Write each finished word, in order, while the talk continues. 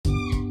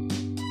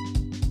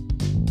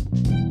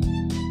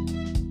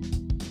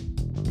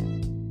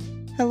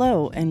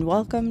Hello, and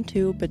welcome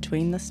to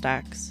Between the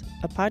Stacks,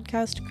 a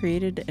podcast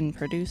created and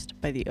produced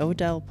by the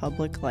Odell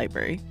Public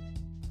Library.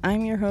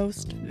 I'm your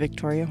host,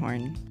 Victoria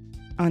Horn.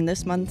 On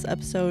this month's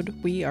episode,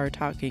 we are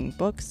talking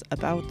books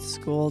about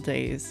school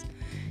days.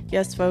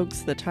 Yes,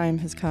 folks, the time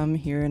has come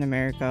here in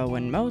America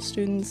when most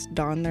students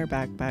don their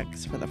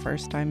backpacks for the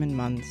first time in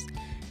months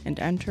and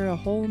enter a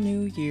whole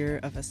new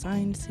year of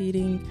assigned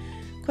seating,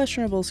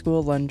 questionable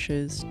school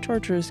lunches,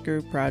 torturous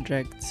group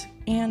projects,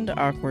 and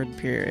awkward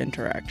peer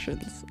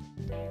interactions.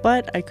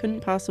 But I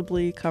couldn't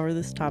possibly cover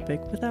this topic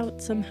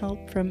without some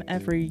help from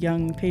every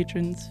young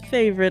patron's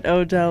favorite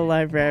Odell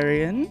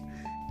librarian.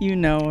 You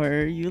know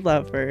her, you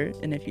love her,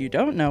 and if you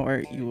don't know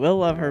her, you will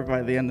love her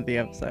by the end of the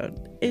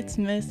episode. It's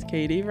Miss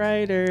Katie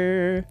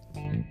Ryder.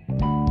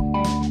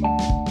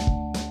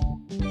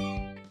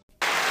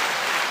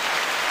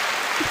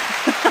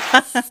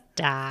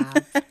 Stop.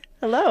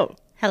 Hello.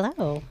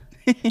 Hello.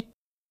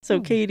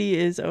 So Katie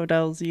is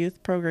Odell's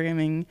youth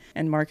programming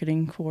and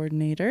marketing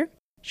coordinator.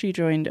 She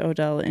joined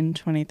Odell in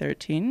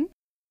 2013,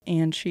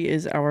 and she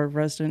is our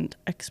resident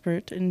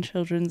expert in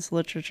children's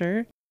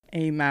literature,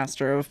 a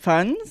master of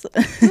puns,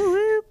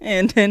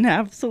 and an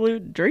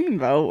absolute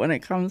dreamboat when it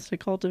comes to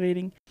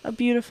cultivating a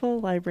beautiful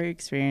library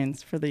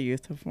experience for the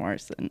youth of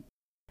Morrison.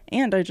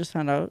 And I just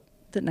found out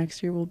that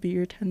next year will be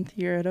your 10th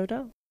year at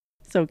Odell.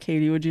 So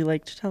Katie, would you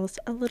like to tell us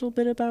a little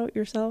bit about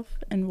yourself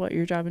and what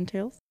your job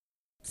entails?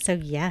 So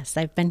yes,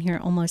 I've been here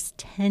almost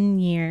 10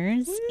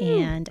 years,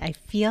 and I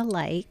feel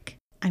like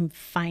I'm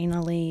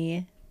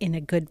finally in a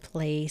good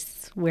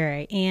place where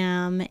I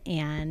am,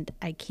 and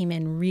I came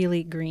in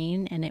really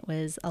green, and it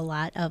was a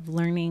lot of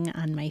learning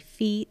on my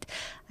feet.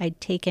 I'd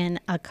taken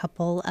a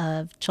couple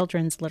of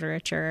children's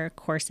literature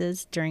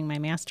courses during my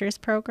master's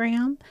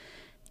program,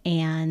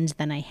 and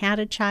then I had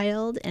a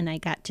child, and I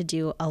got to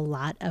do a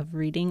lot of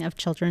reading of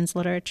children's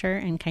literature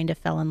and kind of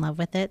fell in love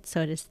with it.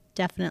 So it is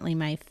definitely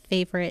my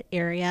favorite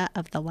area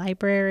of the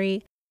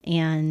library,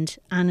 and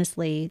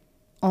honestly,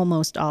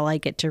 almost all I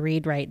get to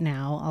read right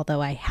now,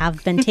 although I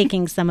have been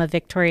taking some of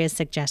Victoria's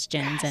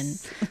suggestions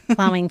and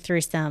plowing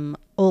through some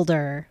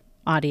older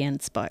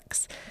audience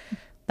books.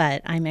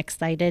 But I'm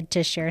excited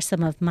to share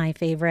some of my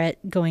favorite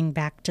going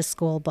back to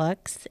school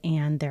books,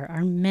 and there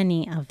are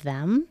many of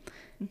them.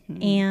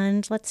 Mm-hmm.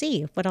 And let's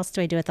see, what else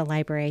do I do at the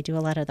library? I do a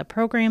lot of the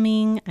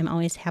programming. I'm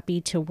always happy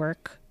to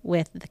work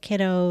with the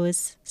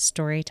kiddos.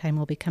 Story time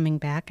will be coming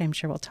back. I'm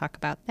sure we'll talk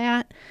about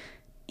that.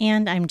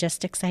 And I'm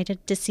just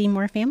excited to see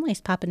more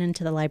families popping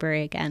into the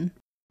library again.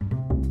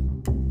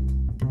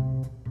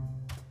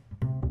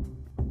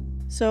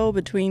 So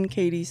between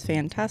Katie's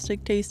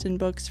fantastic taste in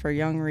books for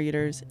young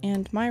readers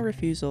and my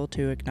refusal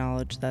to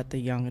acknowledge that the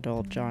young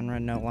adult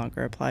genre no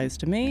longer applies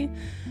to me,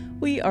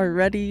 we are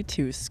ready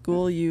to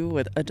school you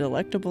with a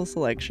delectable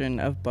selection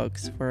of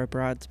books for a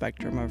broad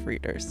spectrum of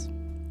readers.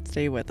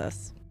 Stay with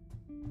us.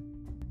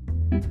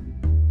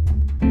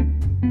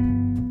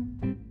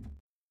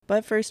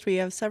 But first, we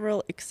have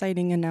several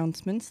exciting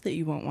announcements that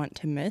you won't want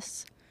to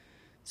miss.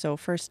 So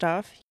first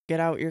off, get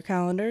out your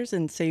calendars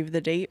and save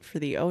the date for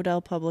the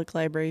Odell Public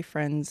Library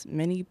Friends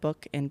Mini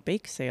Book and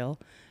Bake Sale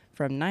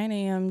from 9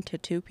 a.m. to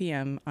 2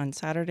 p.m. on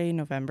Saturday,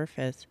 November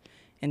 5th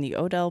in the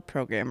Odell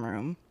Program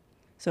Room.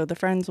 So the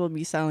Friends will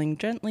be selling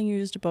gently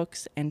used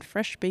books and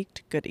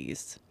fresh-baked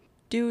goodies.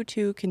 Due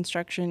to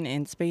construction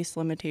and space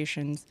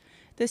limitations,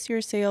 this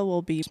year's sale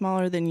will be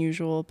smaller than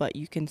usual, but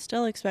you can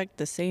still expect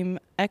the same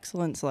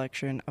excellent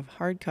selection of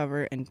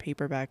hardcover and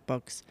paperback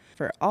books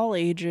for all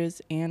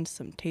ages and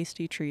some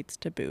tasty treats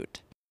to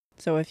boot.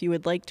 So if you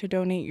would like to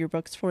donate your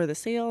books for the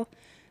sale,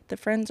 the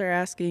Friends are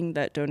asking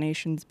that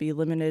donations be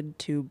limited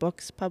to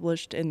books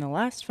published in the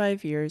last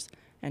 5 years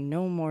and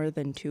no more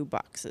than 2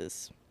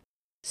 boxes.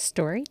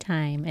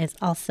 Storytime is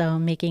also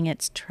making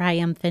its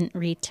triumphant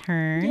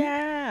return.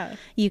 Yeah!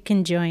 You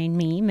can join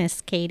me,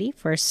 Miss Katie,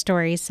 for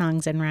Stories,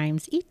 Songs, and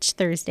Rhymes each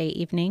Thursday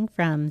evening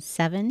from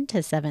 7 to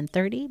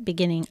 7:30,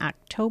 beginning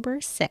October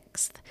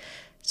 6th.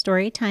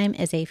 Storytime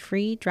is a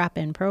free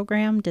drop-in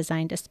program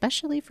designed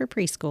especially for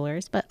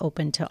preschoolers, but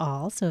open to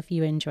all. So if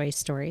you enjoy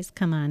stories,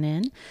 come on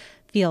in.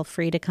 Feel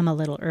free to come a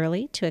little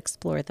early to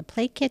explore the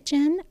play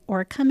kitchen,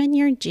 or come in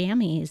your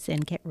jammies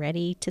and get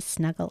ready to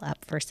snuggle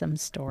up for some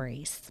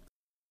stories.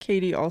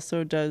 Katie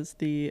also does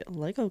the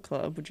Lego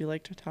Club. Would you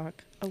like to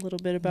talk a little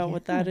bit about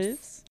what that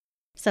is?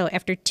 So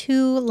after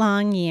 2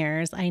 long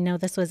years, I know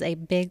this was a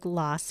big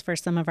loss for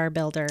some of our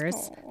builders.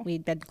 Aww.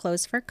 We'd been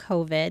closed for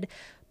COVID,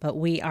 but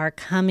we are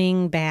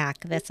coming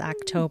back this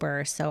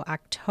October. So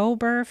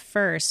October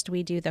 1st,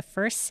 we do the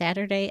first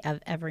Saturday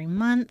of every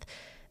month.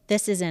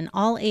 This is an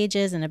all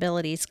ages and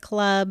abilities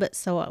club,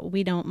 so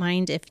we don't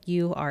mind if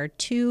you are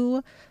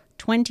 2,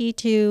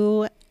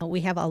 22.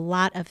 We have a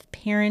lot of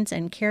parents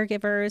and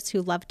caregivers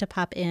who love to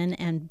pop in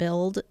and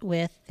build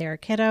with their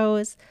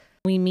kiddos.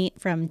 We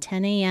meet from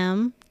 10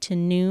 a.m. to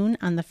noon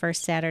on the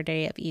first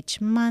Saturday of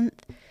each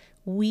month.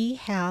 We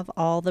have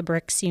all the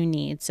bricks you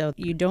need, so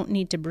you don't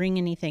need to bring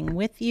anything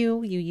with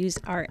you. You use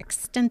our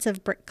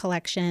extensive brick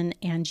collection,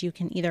 and you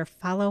can either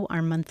follow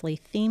our monthly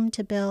theme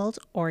to build,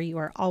 or you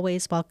are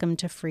always welcome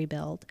to free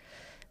build.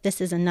 This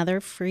is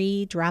another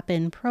free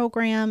drop-in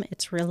program.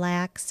 It's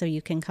relaxed, so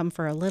you can come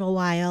for a little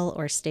while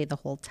or stay the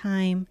whole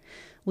time.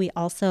 We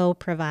also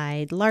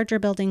provide larger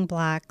building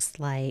blocks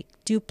like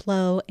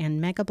Duplo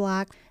and Mega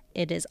Block.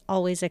 It is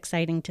always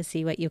exciting to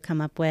see what you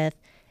come up with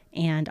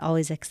and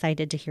always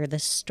excited to hear the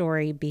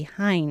story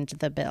behind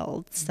the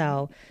build.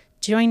 So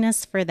join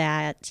us for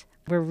that.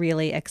 We're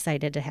really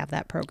excited to have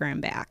that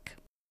program back.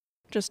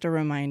 Just a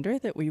reminder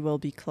that we will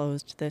be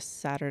closed this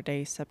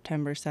Saturday,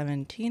 September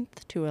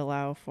 17th, to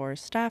allow for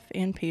staff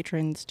and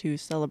patrons to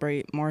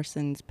celebrate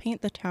Morrison's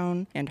Paint the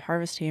Town and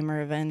Harvest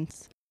Hammer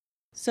events.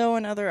 So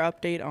another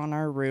update on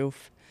our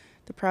roof.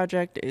 The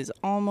project is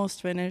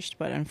almost finished,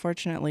 but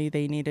unfortunately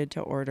they needed to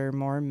order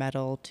more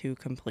metal to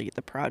complete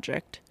the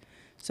project.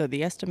 So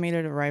the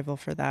estimated arrival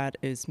for that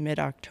is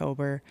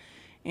mid-October,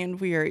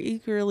 and we are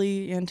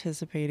eagerly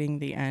anticipating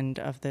the end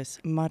of this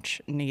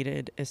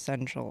much-needed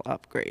essential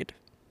upgrade.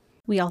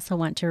 We also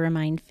want to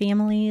remind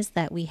families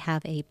that we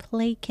have a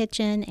play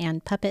kitchen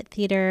and puppet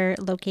theater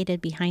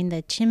located behind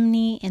the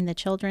chimney in the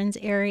children's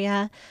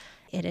area.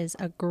 It is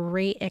a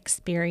great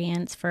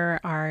experience for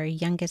our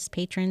youngest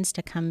patrons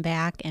to come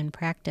back and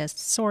practice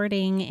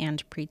sorting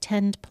and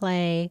pretend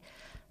play,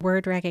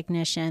 word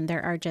recognition.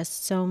 There are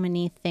just so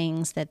many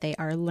things that they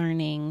are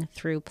learning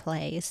through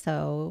play.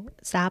 So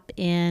stop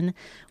in.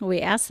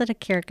 We ask that a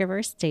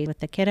caregiver stay with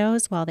the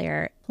kiddos while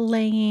they're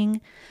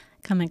playing.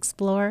 Come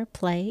explore,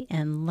 play,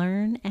 and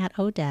learn at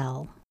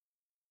Odell.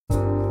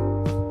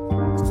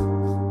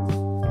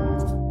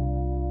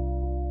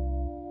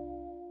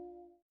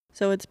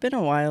 So it's been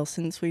a while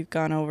since we've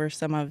gone over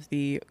some of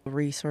the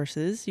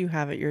resources you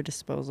have at your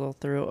disposal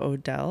through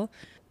Odell.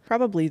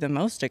 Probably the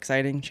most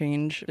exciting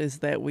change is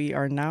that we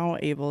are now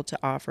able to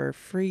offer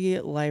free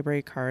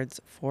library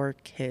cards for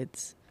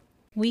kids.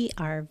 We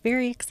are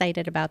very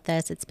excited about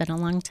this. It's been a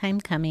long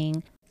time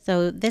coming.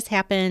 So this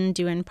happened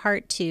due in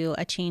part to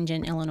a change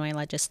in Illinois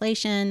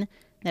legislation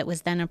that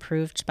was then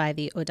approved by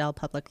the Odell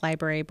Public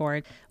Library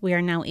Board. We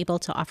are now able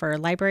to offer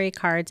library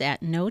cards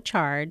at no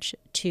charge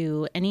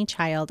to any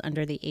child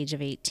under the age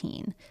of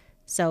 18.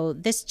 So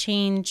this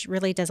change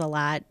really does a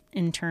lot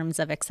in terms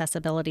of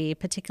accessibility,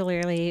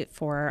 particularly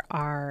for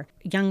our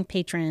young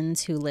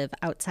patrons who live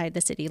outside the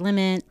city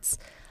limits.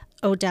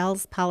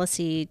 Odell's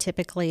policy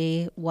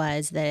typically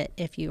was that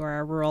if you are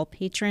a rural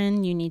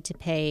patron, you need to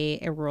pay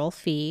a rural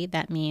fee.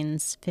 That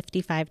means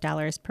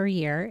 $55 per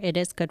year. It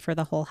is good for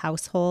the whole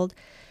household.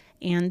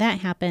 And that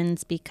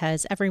happens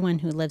because everyone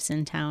who lives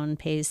in town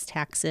pays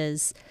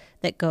taxes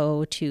that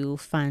go to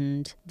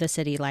fund the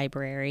city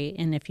library.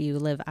 And if you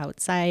live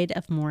outside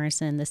of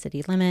Morrison, the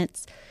city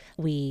limits,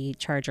 we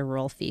charge a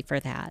rural fee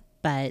for that.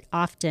 But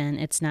often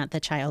it's not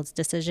the child's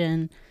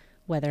decision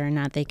whether or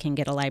not they can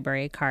get a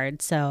library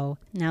card. So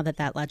now that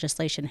that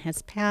legislation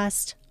has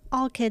passed,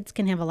 all kids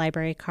can have a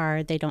library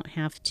card. They don't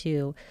have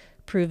to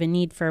prove a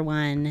need for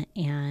one.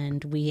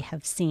 And we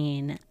have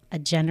seen a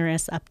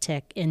generous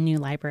uptick in new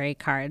library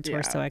cards. Yeah.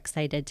 We're so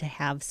excited to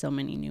have so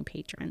many new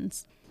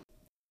patrons.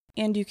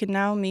 And you can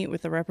now meet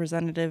with a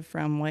representative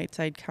from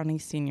Whiteside County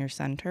Senior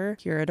Center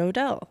here at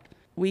Odell.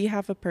 We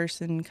have a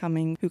person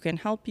coming who can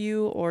help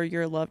you or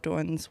your loved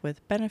ones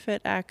with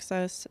benefit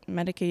access,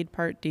 Medicaid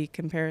Part D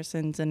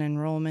comparisons and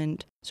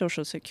enrollment,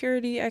 Social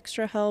Security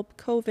extra help,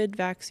 COVID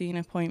vaccine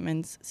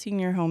appointments,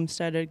 senior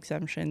homestead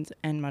exemptions,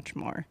 and much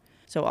more.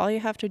 So all you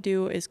have to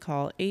do is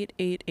call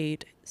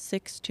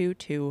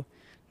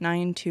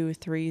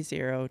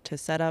 888-622-9230 to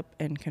set up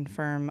and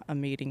confirm a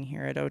meeting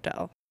here at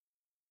Odell.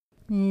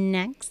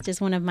 Next is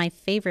one of my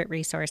favorite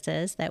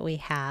resources that we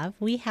have.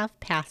 We have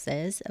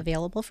passes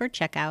available for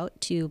checkout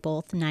to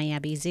both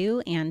Niabi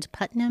Zoo and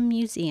Putnam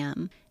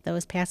Museum.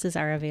 Those passes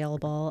are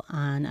available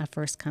on a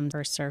first-come,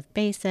 first-served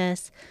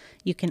basis.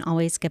 You can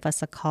always give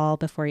us a call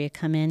before you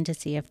come in to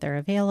see if they're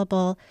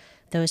available.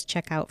 Those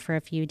check out for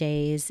a few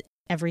days.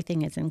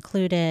 Everything is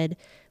included.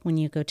 When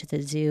you go to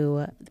the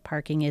zoo, the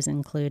parking is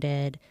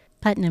included.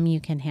 Putnam, you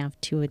can have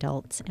 2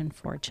 adults and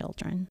 4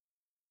 children.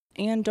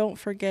 And don't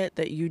forget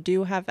that you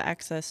do have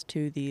access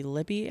to the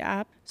Libby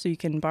app, so you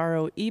can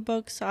borrow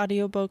ebooks,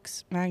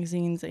 audiobooks,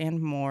 magazines,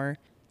 and more.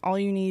 All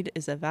you need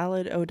is a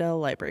valid Odell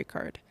library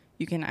card.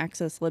 You can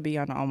access Libby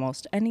on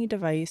almost any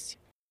device.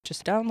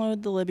 Just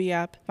download the Libby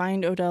app,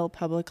 find Odell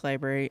Public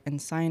Library, and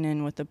sign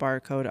in with the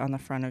barcode on the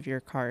front of your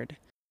card.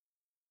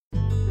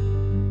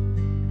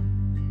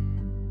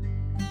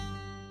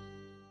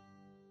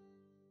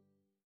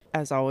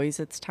 As always,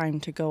 it's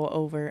time to go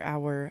over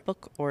our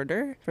book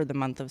order for the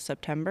month of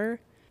September.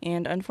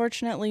 And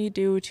unfortunately,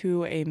 due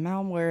to a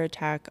malware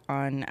attack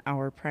on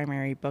our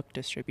primary book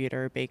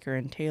distributor, Baker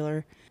 &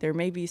 Taylor, there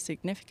may be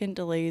significant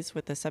delays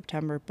with the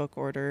September book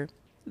order.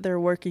 They're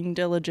working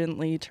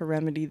diligently to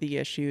remedy the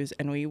issues,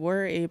 and we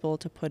were able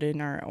to put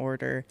in our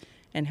order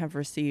and have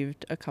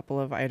received a couple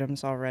of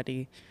items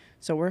already.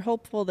 So we're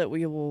hopeful that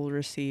we will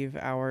receive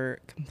our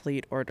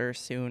complete order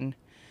soon.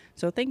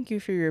 So thank you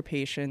for your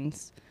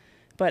patience.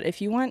 But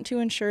if you want to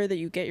ensure that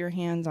you get your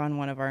hands on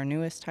one of our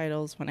newest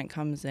titles when it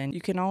comes in,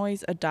 you can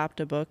always adopt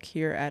a book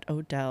here at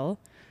Odell.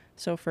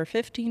 So for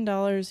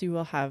 $15, you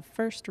will have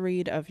first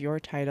read of your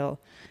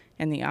title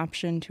and the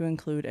option to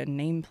include a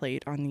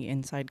nameplate on the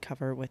inside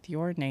cover with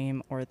your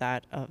name or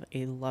that of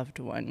a loved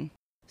one.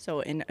 So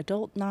in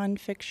adult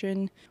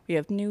nonfiction, we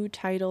have new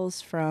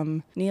titles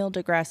from Neil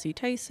deGrasse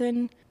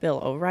Tyson,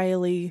 Bill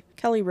O'Reilly,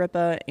 Kelly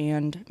Ripa,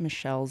 and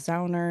Michelle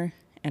Zauner.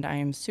 And I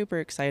am super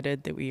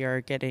excited that we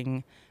are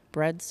getting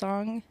Bread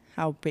Song,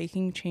 How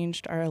Baking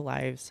Changed Our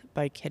Lives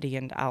by Kitty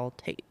and Al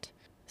Tate.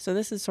 So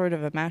this is sort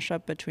of a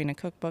mashup between a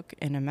cookbook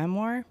and a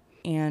memoir,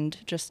 and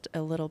just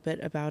a little bit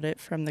about it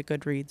from the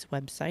Goodreads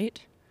website.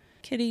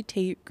 Kitty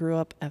Tate grew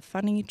up a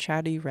funny,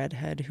 chatty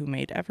redhead who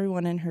made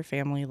everyone in her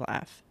family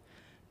laugh.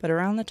 But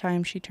around the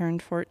time she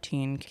turned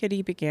 14,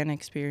 Kitty began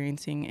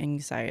experiencing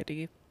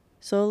anxiety.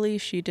 Slowly,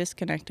 she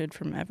disconnected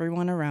from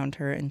everyone around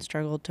her and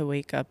struggled to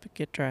wake up,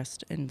 get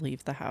dressed, and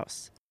leave the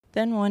house.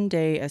 Then one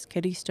day, as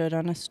Kitty stood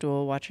on a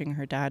stool watching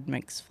her dad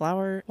mix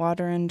flour,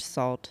 water, and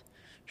salt,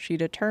 she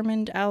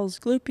determined Al's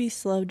gloopy,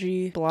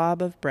 sludgy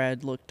blob of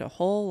bread looked a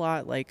whole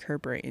lot like her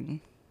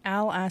brain.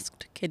 Al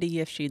asked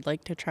Kitty if she'd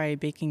like to try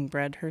baking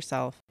bread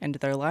herself, and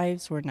their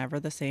lives were never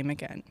the same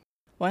again.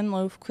 One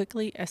loaf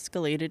quickly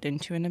escalated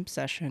into an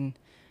obsession,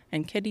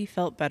 and Kitty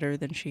felt better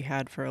than she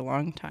had for a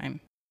long time.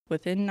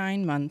 Within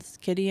 9 months,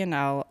 Kitty and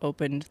Al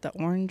opened the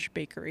Orange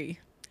Bakery,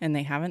 and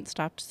they haven't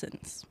stopped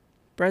since.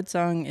 Bread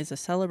Song is a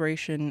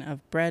celebration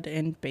of bread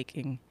and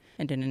baking,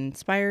 and an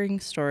inspiring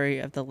story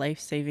of the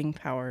life-saving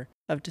power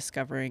of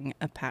discovering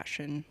a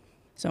passion.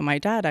 So my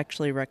dad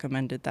actually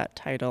recommended that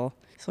title,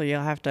 so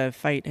you'll have to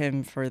fight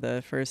him for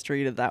the first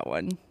read of that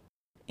one.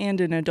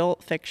 And in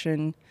adult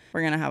fiction,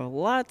 we're going to have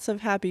lots of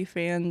happy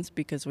fans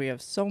because we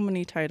have so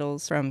many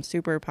titles from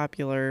super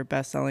popular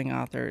best-selling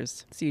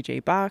authors C.J.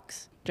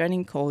 Box,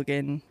 Jenny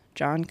Colgan,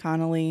 John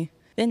Connolly,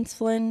 Vince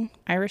Flynn,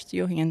 Iris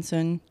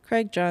Johansson,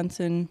 Craig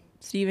Johnson,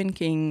 Stephen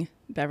King,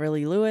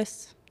 Beverly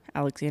Lewis,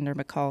 Alexander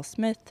McCall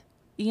Smith,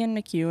 Ian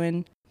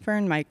McEwan,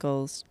 Fern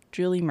Michaels,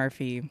 Julie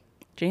Murphy,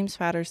 James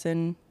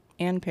Patterson,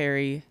 Anne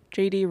Perry,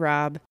 J.D.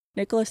 Robb,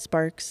 Nicholas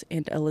Sparks,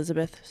 and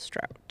Elizabeth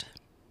Strout.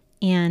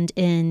 And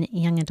in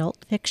young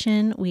adult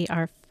fiction, we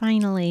are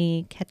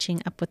finally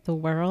catching up with the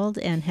world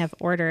and have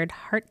ordered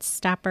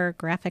Heartstopper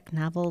graphic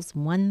novels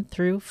 1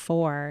 through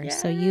 4. Yeah.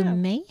 So you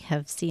may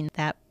have seen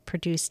that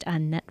produced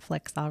on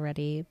Netflix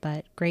already,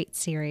 but great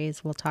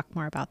series. We'll talk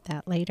more about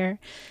that later.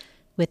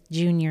 With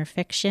junior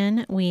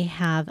fiction, we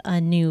have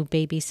a new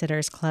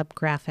Babysitter's Club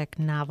graphic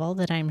novel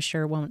that I'm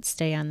sure won't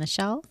stay on the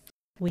shelf.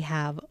 We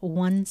have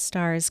One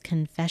Star's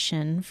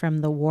Confession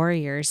from the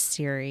Warriors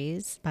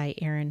series by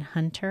Aaron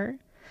Hunter.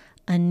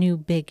 A new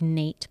Big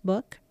Nate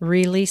book,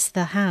 Release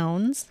the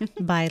Hounds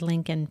by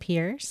Lincoln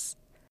Pierce.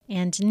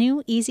 And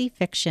new easy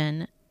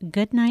fiction,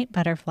 Goodnight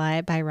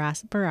Butterfly by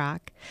Ross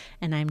Barak.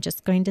 And I'm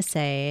just going to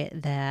say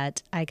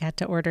that I got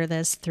to order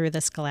this through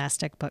the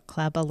Scholastic Book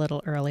Club a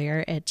little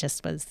earlier. It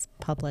just was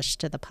published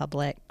to the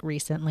public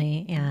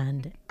recently,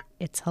 and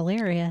it's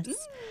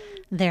hilarious.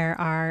 There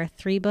are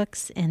 3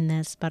 books in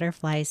this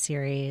butterfly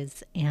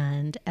series,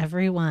 and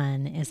every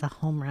one is a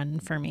home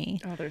run for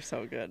me. Oh, they're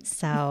so good.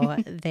 So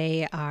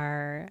they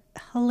are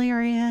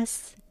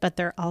hilarious, but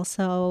they're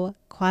also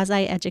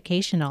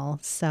quasi-educational.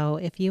 So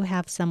if you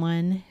have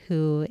someone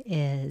who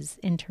is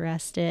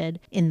interested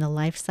in the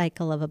life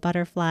cycle of a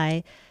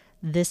butterfly,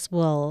 this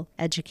will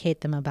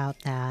educate them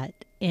about that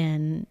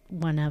in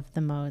one of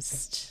the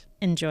most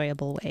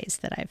enjoyable ways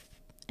that I've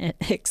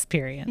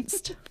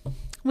experienced.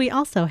 We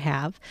also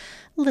have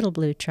Little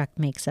Blue Truck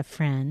Makes a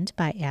Friend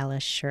by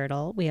Alice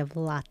Schertle. We have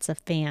lots of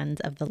fans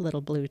of the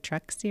Little Blue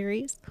Truck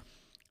series.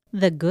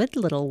 The Good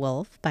Little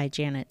Wolf by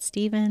Janet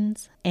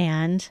Stevens.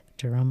 And,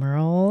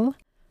 drumroll,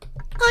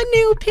 a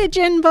new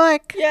pigeon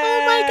book.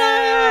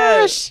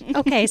 Yes! Oh my gosh.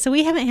 Okay, so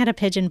we haven't had a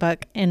pigeon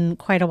book in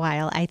quite a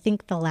while. I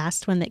think the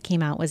last one that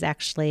came out was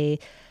actually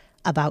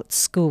about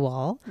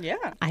school.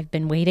 Yeah. I've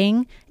been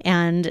waiting.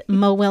 And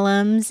Mo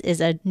Willems is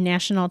a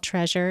national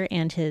treasure,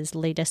 and his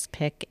latest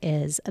pick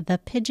is The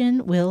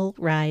Pigeon Will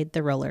Ride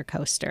the Roller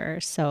Coaster.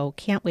 So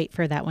can't wait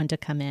for that one to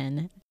come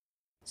in.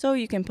 So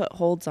you can put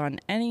holds on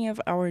any of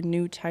our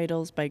new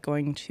titles by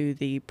going to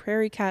the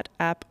Prairie Cat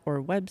app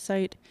or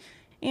website.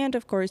 And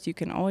of course, you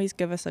can always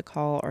give us a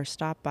call or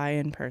stop by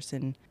in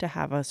person to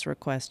have us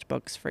request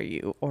books for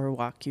you or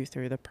walk you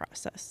through the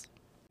process.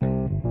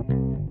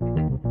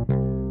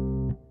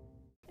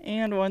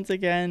 And once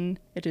again,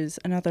 it is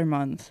another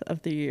month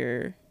of the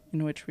year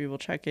in which we will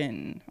check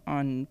in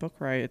on Book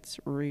Riot's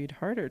Read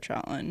Harder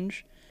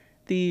Challenge.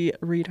 The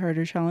Read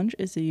Harder Challenge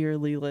is a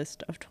yearly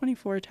list of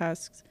 24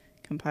 tasks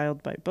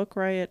compiled by Book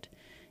Riot,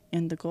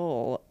 and the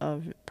goal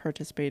of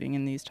participating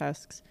in these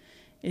tasks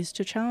is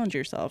to challenge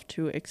yourself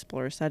to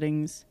explore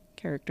settings,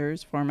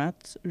 characters,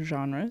 formats,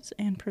 genres,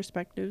 and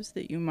perspectives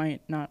that you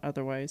might not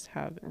otherwise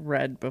have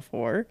read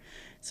before.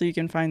 So you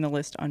can find the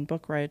list on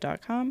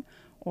bookriot.com,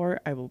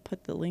 or I will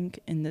put the link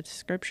in the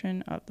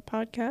description of the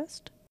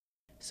podcast.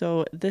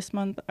 So this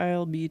month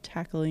I'll be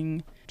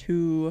tackling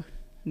 2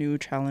 new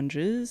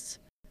challenges.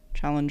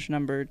 Challenge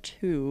number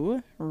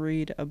 2,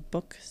 read a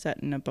book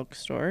set in a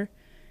bookstore.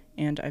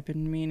 And I've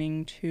been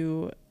meaning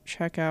to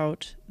check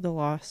out The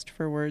Lost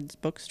for Words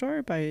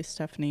bookstore by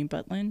Stephanie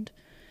Butland.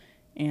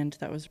 And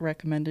that was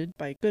recommended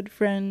by good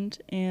friend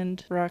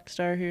and rock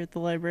star here at the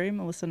library,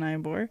 Melissa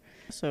Nybor.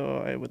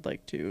 So I would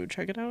like to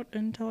check it out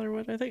and tell her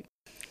what I think.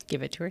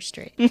 Give it to her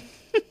straight.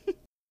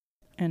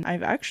 And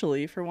I've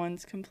actually, for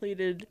once,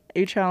 completed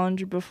a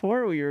challenge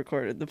before we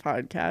recorded the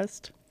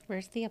podcast.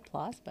 Where's the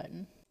applause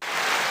button?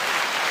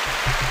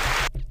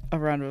 A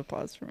round of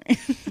applause for me.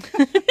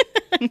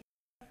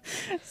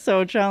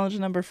 So challenge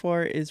number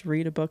 4 is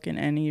read a book in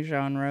any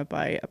genre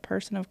by a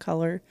person of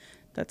color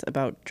that's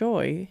about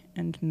joy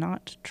and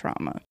not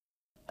trauma.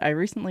 I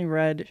recently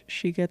read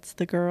She Gets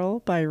the Girl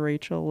by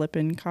Rachel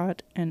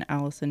Lippincott and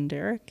Allison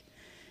Derrick,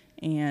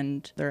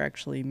 and they're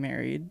actually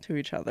married to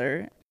each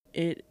other.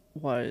 It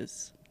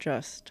was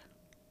just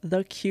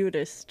the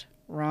cutest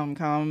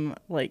rom-com,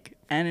 like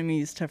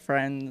enemies to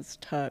friends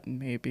to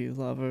maybe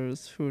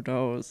lovers, who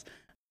knows.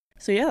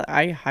 So yeah,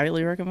 I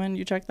highly recommend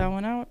you check that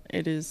one out.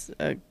 It is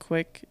a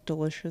quick,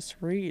 delicious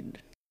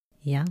read.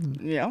 Yum.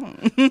 Yum.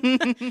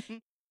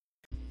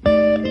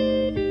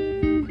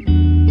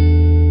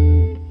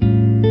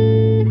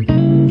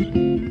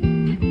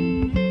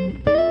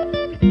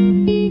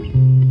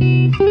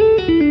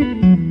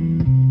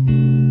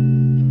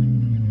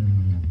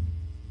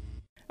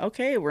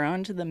 Okay, we're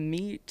on to the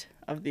meat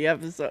of the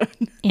episode.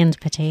 And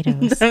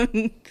potatoes.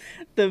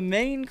 The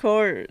main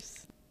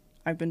course.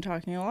 I've been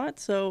talking a lot,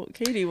 so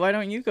Katie, why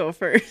don't you go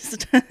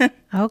first?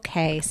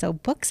 Okay, so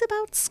books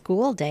about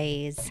school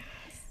days.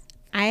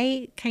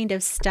 I kind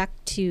of stuck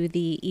to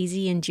the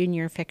easy and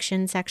junior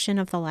fiction section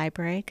of the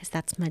library because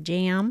that's my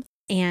jam.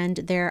 And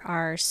there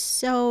are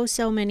so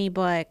many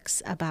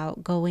books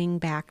about going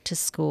back to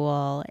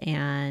school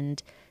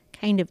and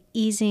kind of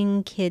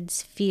easing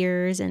kids'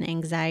 fears and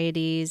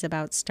anxieties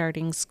about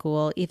starting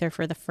school, either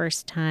for the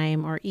first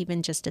time or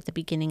even just at the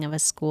beginning of a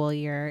school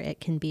year. It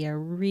can be a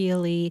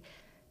really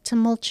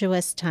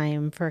tumultuous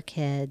time for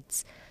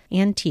kids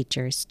and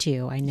teachers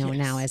too, I know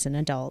now as an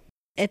adult.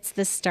 It's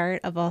the start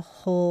of a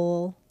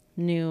whole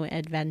new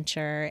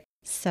adventure.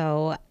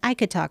 So I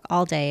could talk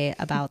all day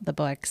about the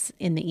books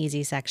in the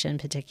easy section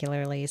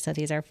particularly. So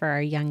these are for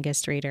our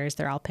youngest readers.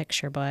 They're all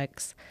picture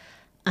books.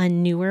 A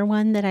newer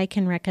one that I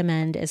can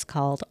recommend is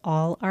called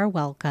All Are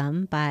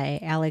Welcome by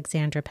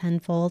Alexandra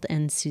Penfold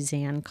and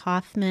Suzanne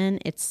Kaufman.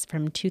 It's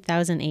from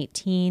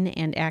 2018,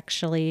 and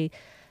actually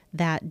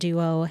that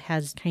duo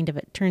has kind of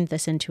turned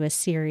this into a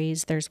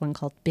series. There's one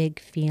called Big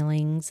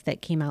Feelings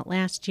that came out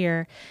last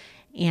year,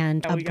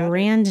 and a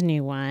brand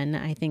new one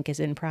I think is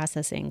in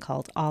processing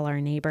called All Our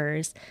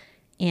Neighbors.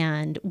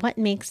 And what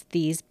makes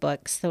these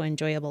books so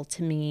enjoyable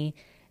to me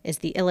is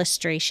the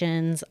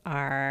illustrations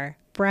are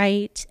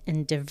bright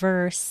and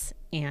diverse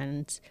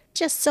and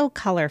just so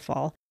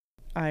colorful.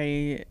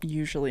 I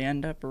usually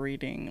end up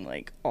reading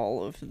like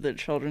all of the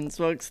children's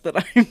books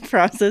that I'm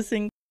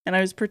processing, and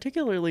I was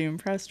particularly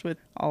impressed with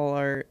All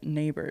Our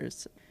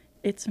Neighbors.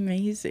 It's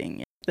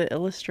amazing. The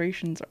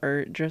illustrations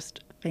are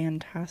just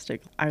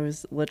fantastic. I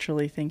was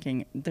literally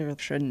thinking there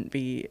shouldn't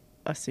be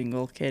a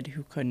single kid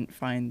who couldn't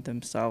find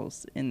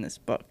themselves in this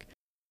book.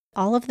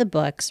 All of the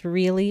books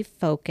really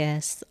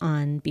focus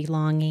on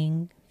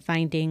belonging,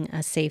 finding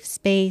a safe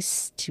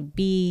space to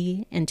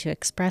be and to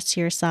express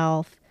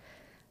yourself.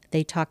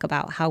 They talk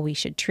about how we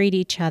should treat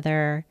each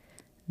other.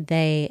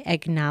 They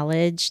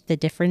acknowledge the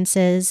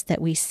differences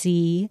that we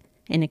see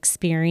and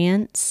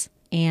experience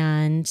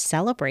and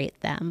celebrate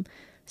them.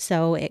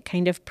 So it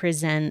kind of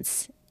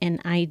presents an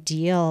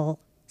ideal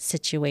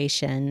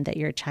situation that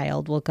your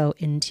child will go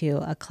into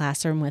a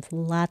classroom with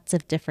lots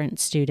of different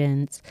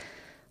students,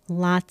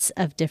 lots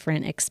of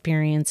different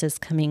experiences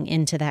coming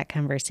into that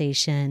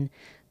conversation,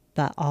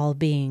 but all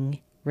being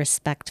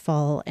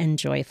respectful and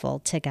joyful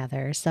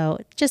together. So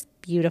just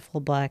beautiful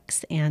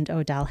books, and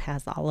Odell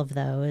has all of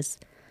those.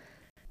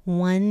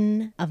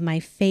 One of my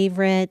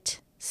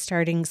favorite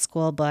starting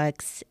school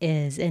books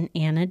is an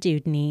Anna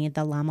Dewdney,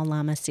 the Llama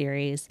Llama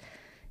series.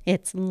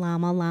 It's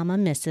Llama Llama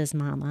Mrs.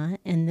 Mama,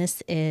 and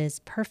this is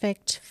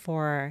perfect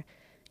for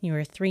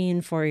your 3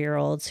 and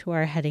 4-year-olds who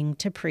are heading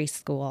to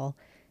preschool.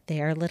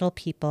 They are little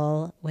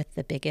people with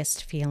the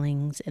biggest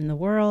feelings in the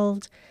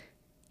world,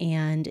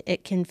 and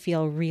it can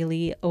feel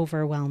really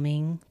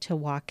overwhelming to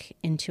walk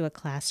into a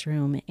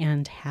classroom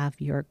and have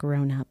your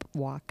grown-up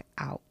walk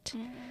out.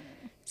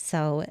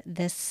 So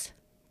this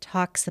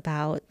talks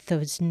about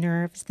those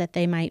nerves that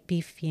they might be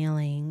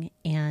feeling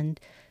and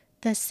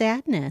the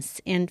sadness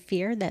and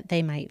fear that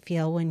they might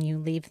feel when you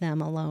leave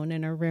them alone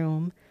in a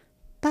room.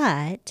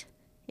 But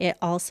it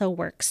also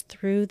works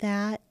through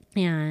that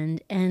and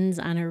ends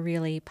on a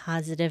really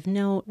positive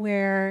note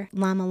where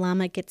Llama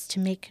Llama gets to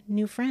make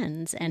new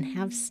friends and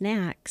have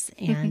snacks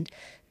and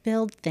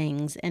build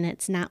things. And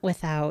it's not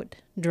without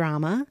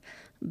drama,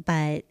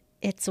 but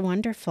it's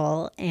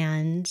wonderful,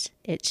 and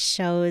it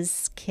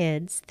shows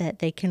kids that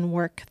they can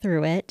work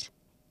through it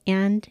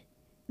and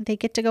they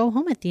get to go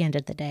home at the end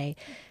of the day.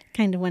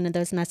 Kind of one of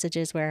those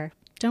messages where,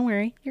 don't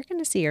worry, you're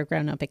going to see your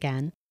grown-up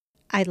again.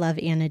 I love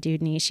Anna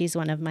Dewdney. She's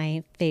one of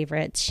my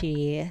favorites.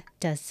 She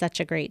does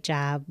such a great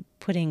job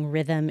putting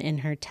rhythm in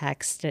her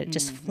text. It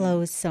just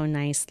flows so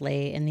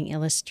nicely, and the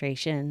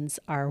illustrations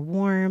are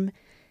warm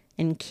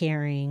and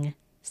caring.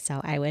 So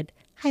I would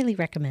highly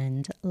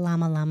recommend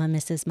Llama Llama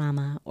Mrs.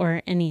 Mama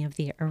or any of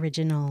the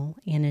original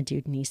Anna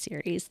Dewdney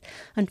series.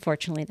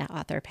 Unfortunately, that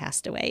author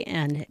passed away,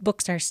 and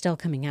books are still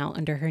coming out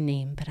under her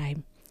name, but I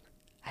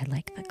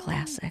like the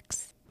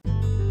classics.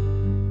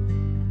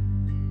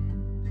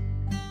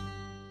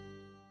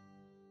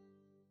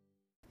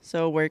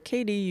 So where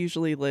Katie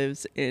usually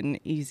lives in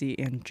Easy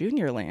and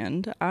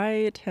Juniorland,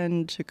 I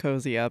tend to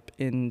cozy up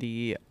in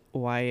the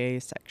YA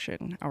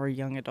section, our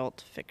young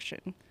adult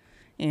fiction.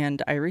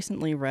 And I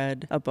recently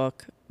read a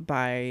book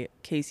by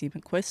Casey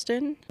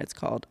McQuiston. It's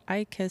called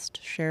I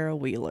Kissed Shara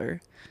Wheeler,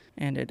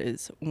 and it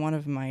is one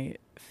of my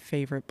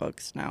favorite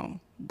books now,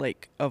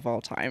 like of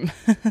all time.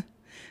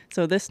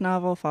 So this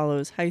novel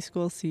follows high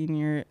school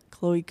senior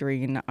Chloe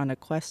Green on a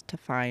quest to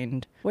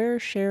find where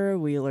Shara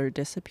Wheeler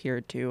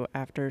disappeared to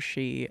after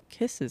she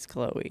kisses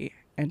Chloe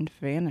and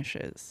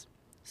vanishes.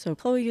 So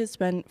Chloe has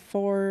spent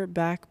 4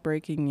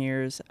 back-breaking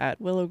years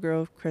at Willow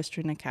Grove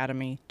Christian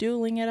Academy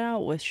dueling it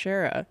out with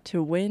Shara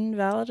to win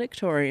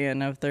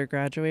valedictorian of their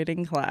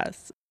graduating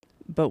class.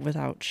 But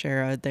without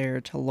Shara there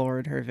to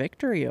lord her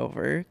victory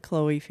over,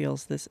 Chloe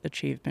feels this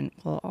achievement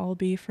will all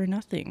be for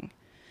nothing.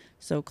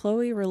 So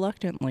Chloe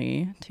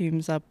reluctantly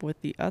teams up with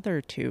the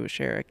other 2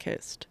 Shara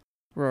kissed.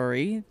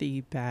 Rory,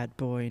 the bad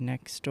boy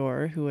next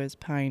door who has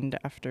pined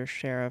after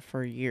Shara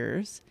for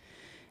years,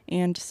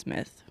 and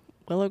Smith,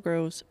 Willow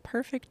Grove's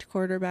perfect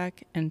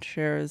quarterback and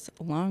Shara's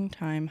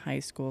longtime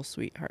high school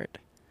sweetheart.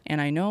 And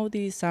I know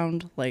these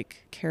sound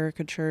like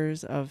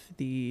caricatures of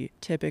the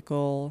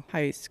typical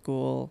high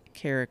school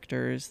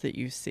characters that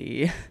you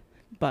see,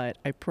 but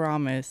I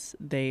promise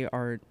they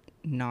are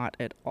not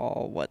at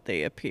all what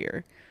they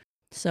appear.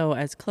 So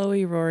as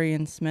Chloe, Rory,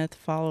 and Smith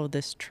follow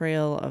this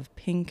trail of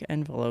pink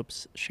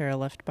envelopes Shara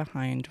left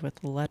behind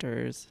with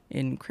letters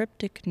in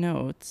cryptic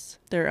notes,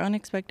 their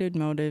unexpected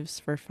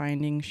motives for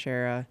finding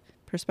Shara,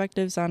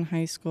 perspectives on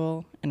high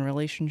school, and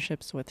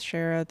relationships with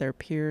Shara, their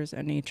peers,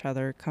 and each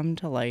other come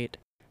to light,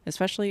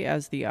 especially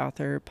as the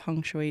author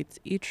punctuates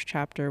each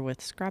chapter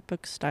with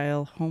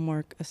scrapbook-style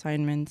homework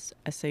assignments,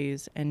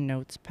 essays, and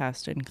notes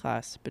passed in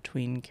class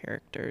between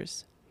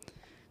characters.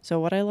 So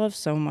what I love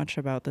so much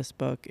about this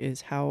book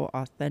is how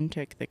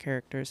authentic the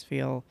characters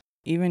feel,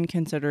 even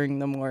considering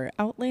the more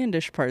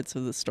outlandish parts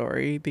of the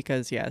story,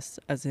 because yes,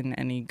 as in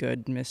any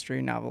good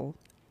mystery novel,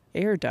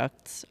 air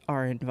ducts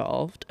are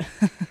involved.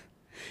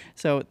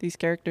 So these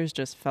characters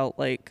just felt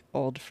like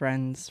old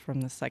friends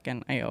from the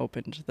second I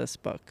opened this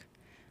book.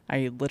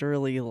 I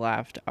literally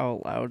laughed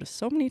out loud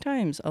so many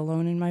times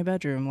alone in my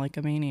bedroom like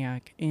a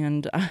maniac,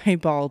 and I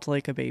bawled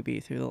like a baby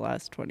through the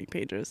last 20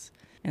 pages.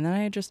 And then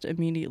I just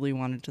immediately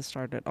wanted to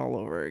start it all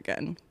over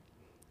again.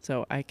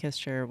 So I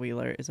Kissed Shara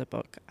Wheeler is a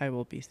book I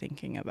will be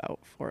thinking about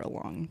for a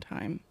long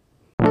time.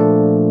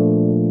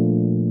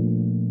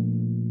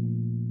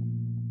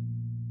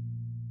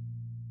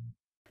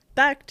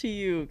 Back to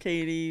you,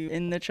 Katie,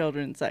 in the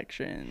children's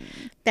section.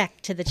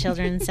 Back to the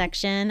children's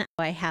section.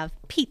 I have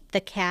Pete the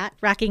cat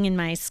rocking in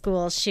my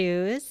school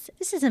shoes.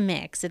 This is a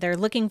mix. They're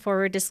looking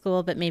forward to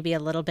school, but maybe a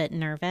little bit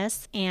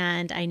nervous.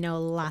 And I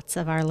know lots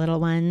of our little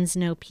ones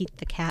know Pete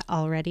the cat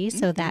already,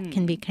 so that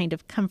can be kind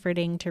of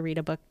comforting to read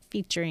a book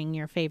featuring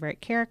your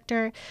favorite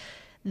character.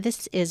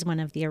 This is one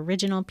of the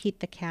original Pete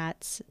the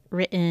Cats,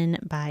 written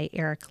by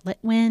Eric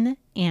Litwin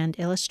and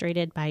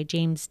illustrated by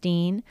James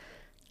Dean.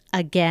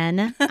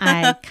 Again,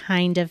 I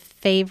kind of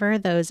favor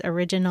those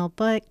original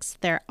books.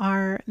 There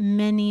are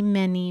many,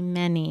 many,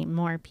 many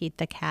more Pete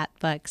the Cat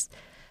books,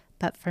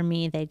 but for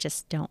me, they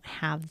just don't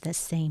have the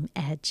same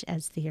edge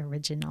as the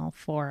original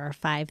 4 or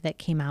 5 that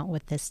came out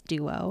with this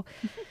duo.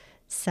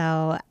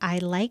 So I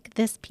like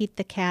this Pete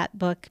the Cat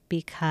book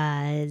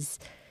because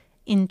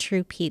in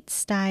true Pete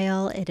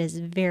style, it is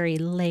very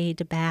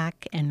laid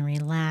back and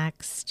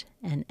relaxed,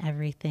 and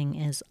everything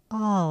is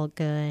all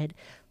good.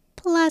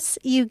 Plus,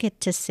 you get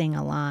to sing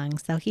along.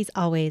 So he's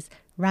always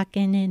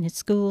rocking in his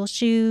school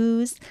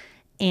shoes.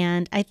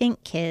 And I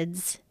think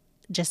kids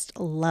just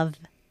love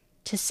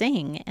to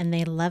sing and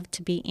they love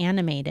to be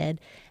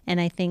animated.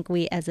 And I think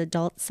we as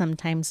adults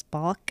sometimes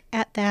balk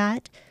at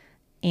that.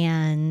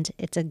 And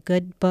it's a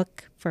good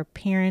book for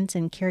parents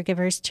and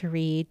caregivers to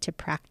read to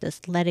practice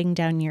letting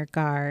down your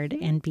guard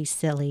and be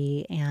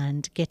silly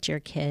and get your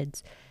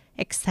kids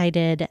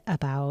excited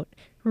about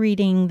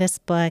reading this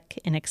book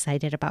and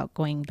excited about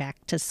going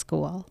back to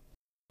school.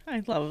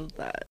 I love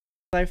that.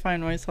 I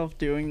find myself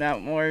doing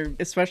that more,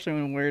 especially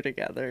when we're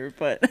together,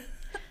 but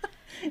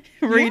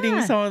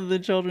reading some of the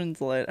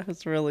children's lit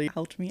has really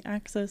helped me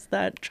access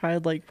that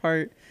childlike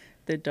part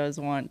that does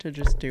want to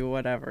just do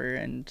whatever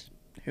and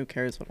who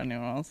cares what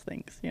anyone else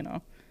thinks, you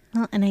know?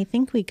 Well, and I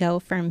think we go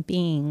from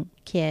being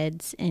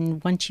kids,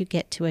 and once you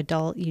get to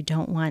adult, you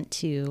don't want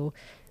to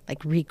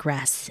like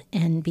regress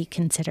and be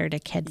considered a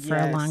kid for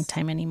a long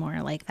time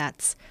anymore. Like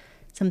that's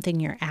something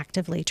you're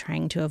actively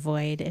trying to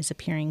avoid is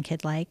appearing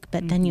kid-like,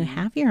 but then you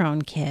have your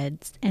own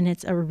kids, and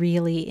it's a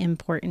really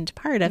important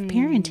part of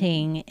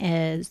parenting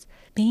is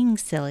being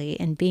silly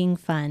and being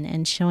fun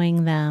and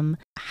showing them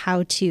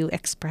how to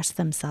express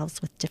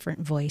themselves with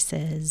different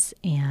voices.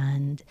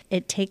 And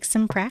it takes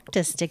some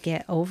practice to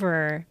get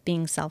over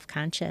being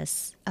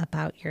self-conscious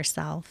about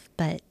yourself,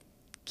 but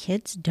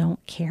kids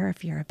don't care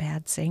if you're a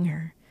bad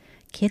singer.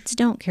 Kids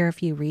don't care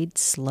if you read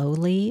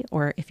slowly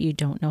or if you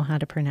don't know how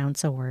to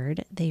pronounce a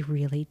word. They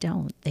really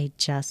don't. They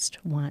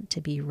just want to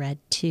be read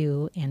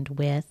to and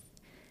with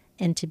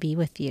and to be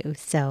with you.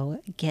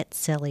 So get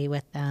silly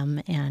with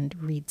them and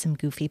read some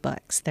goofy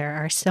books. There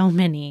are so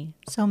many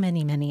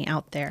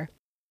out there.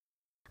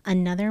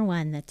 Another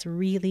one that's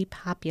really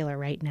popular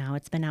right now,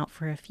 it's been out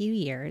for a few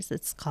years.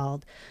 It's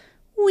called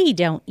We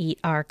Don't Eat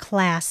Our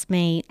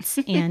Classmates,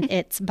 and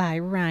it's by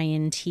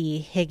Ryan T.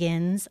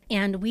 Higgins.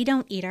 And We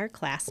Don't Eat Our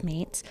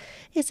Classmates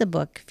is a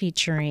book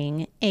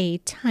featuring a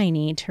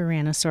tiny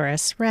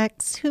Tyrannosaurus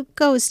Rex who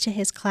goes to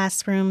his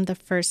classroom the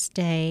first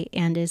day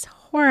and is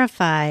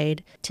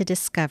horrified to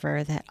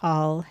discover that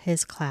all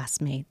his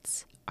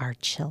classmates are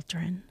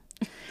children.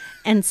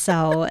 And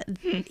so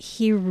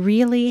he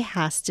really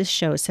has to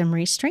show some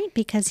restraint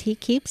because he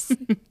keeps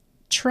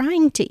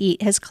trying to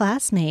eat his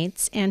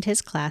classmates, and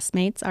his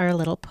classmates are a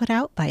little put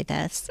out by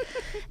this.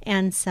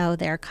 And so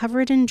they're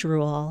covered in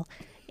drool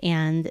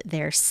and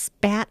they're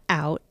spat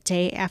out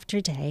day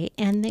after day,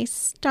 and they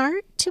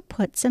start to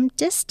put some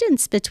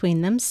distance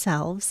between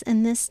themselves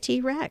and this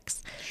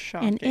T-Rex.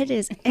 Shocking. And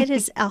it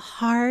is a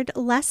hard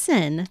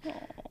lesson.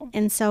 Aww.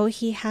 And so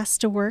he has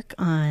to work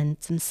on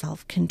some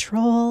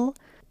self-control.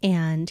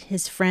 And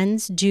his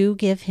friends do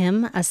give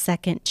him a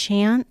second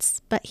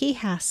chance, but he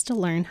has to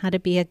learn how to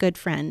be a good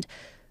friend,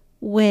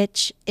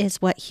 which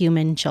is what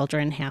human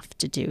children have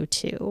to do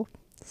too.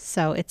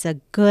 So it's a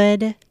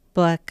good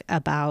book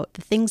about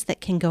the things that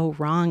can go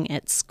wrong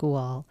at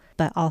school,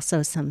 but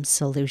also some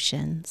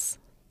solutions.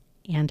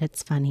 And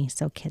it's funny,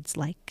 so kids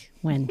like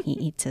when he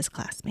eats his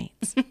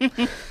classmates.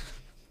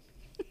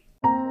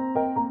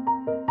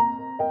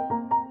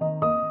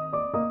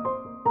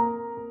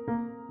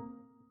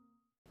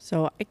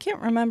 So I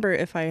can't remember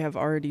if I have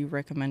already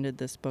recommended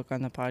this book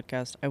on the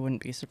podcast. I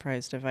wouldn't be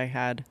surprised if I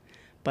had,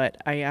 but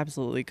I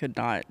absolutely could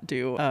not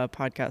do a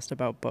podcast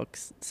about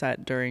books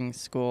set during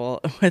school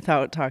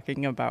without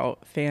talking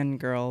about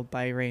Fangirl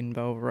by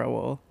Rainbow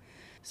Rowell.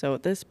 So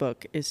this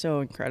book is so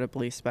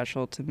incredibly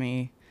special to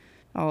me.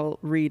 I'll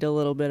read a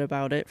little bit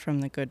about it from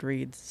the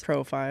Goodreads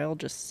profile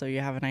just so you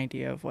have an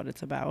idea of what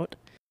it's about.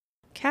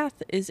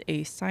 Kath is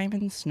a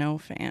Simon Snow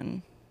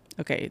fan.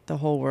 Okay, the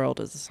whole world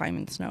is a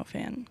Simon Snow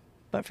fan.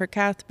 But for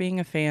Kath, being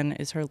a fan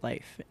is her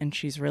life, and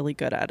she's really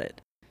good at it.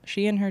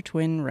 She and her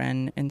twin,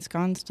 Wren,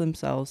 ensconced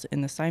themselves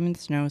in the Simon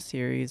Snow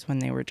series when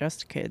they were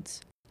just kids.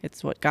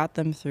 It's what got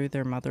them through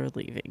their mother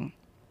leaving.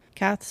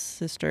 Kath's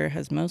sister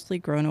has mostly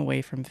grown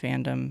away from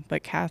fandom,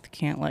 but Kath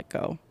can't let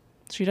go.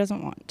 She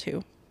doesn't want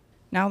to.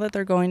 Now that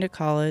they're going to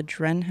college,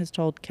 Wren has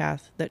told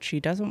Kath that she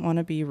doesn't want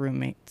to be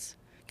roommates.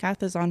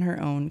 Kath is on her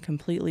own,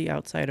 completely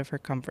outside of her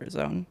comfort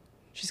zone.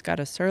 She's got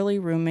a surly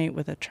roommate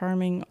with a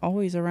charming,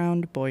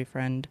 always-around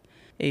boyfriend,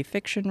 a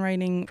fiction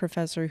writing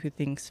professor who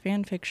thinks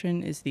fan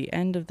fiction is the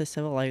end of the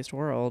civilized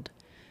world,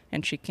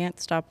 and she can't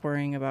stop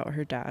worrying about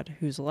her dad,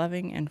 who's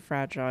loving and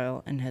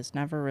fragile and has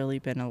never really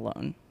been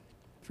alone.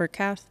 For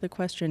Kath, the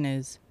question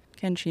is,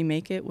 can she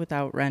make it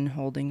without Wren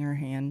holding her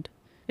hand?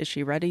 Is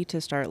she ready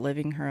to start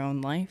living her own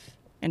life?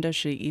 And does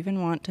she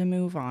even want to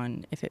move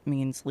on if it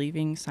means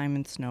leaving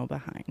Simon Snow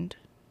behind?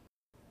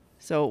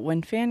 So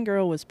when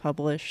Fangirl was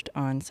published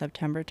on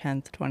September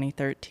 10th,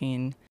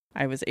 2013,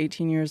 I was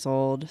 18 years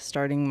old,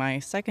 starting my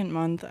second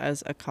month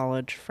as a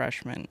college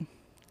freshman.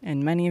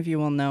 And many of you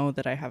will know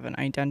that I have an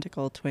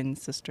identical twin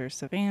sister,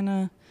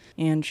 Savannah,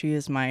 and she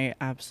is my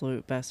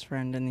absolute best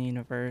friend in the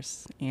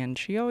universe, and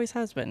she always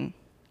has been.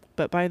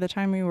 But by the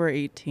time we were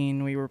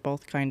 18, we were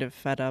both kind of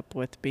fed up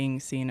with being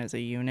seen as a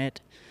unit,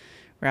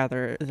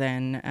 rather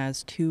than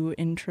as two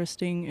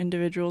interesting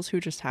individuals who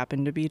just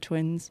happened to be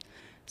twins.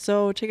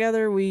 So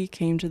together we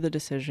came to the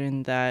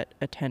decision that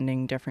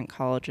attending different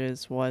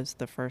colleges was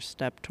the first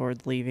step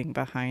toward leaving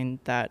behind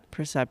that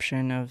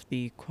perception of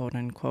the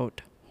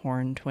quote-unquote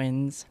Horn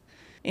twins.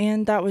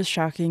 And that was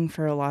shocking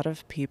for a lot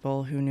of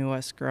people who knew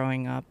us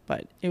growing up,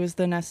 but it was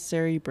the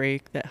necessary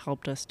break that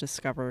helped us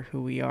discover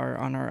who we are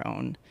on our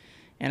own.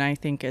 And I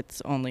think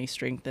it's only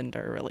strengthened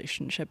our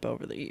relationship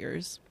over the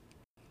years.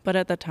 But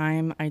at the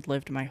time, I'd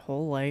lived my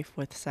whole life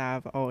with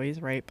Sav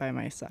always right by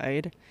my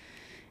side.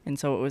 And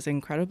so it was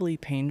incredibly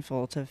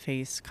painful to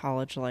face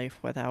college life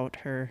without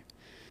her.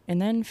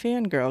 And then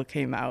Fangirl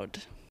came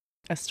out,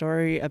 a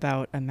story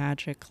about a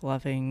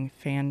magic-loving,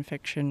 fan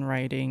fiction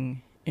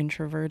writing,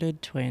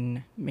 introverted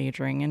twin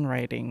majoring in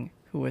writing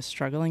who was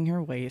struggling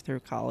her way through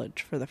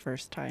college for the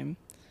first time.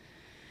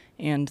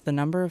 And the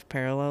number of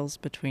parallels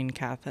between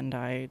Kath and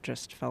I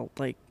just felt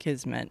like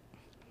kismet.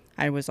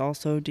 I was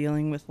also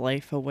dealing with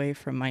life away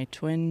from my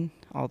twin,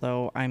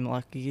 although I'm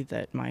lucky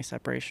that my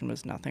separation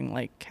was nothing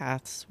like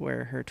Kath's,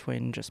 where her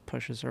twin just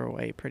pushes her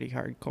away pretty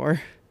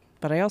hardcore.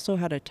 But I also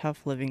had a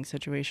tough living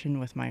situation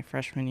with my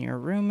freshman year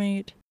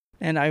roommate,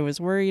 and I was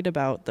worried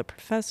about the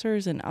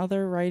professors and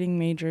other writing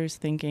majors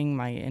thinking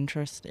my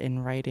interest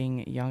in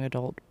writing young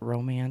adult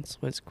romance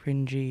was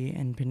cringy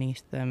and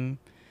beneath them.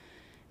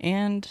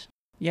 And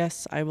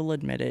yes, I will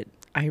admit it,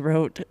 I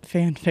wrote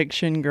fan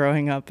fiction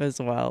growing up as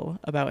well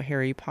about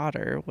Harry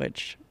Potter,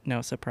 which,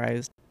 no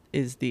surprise,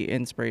 is the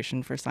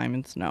inspiration for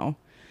Simon Snow.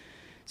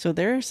 So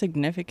there are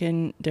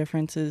significant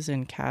differences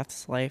in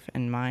Kath's life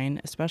and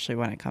mine, especially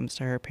when it comes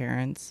to her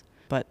parents,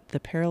 but the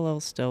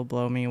parallels still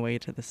blow me away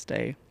to this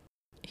day.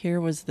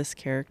 Here was this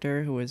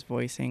character who was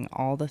voicing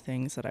all the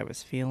things that I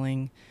was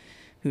feeling,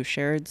 who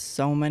shared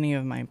so many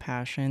of my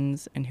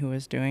passions, and who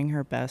was doing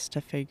her best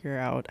to figure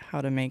out how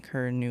to make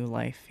her new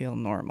life feel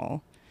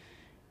normal.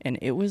 And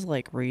it was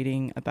like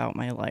reading about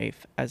my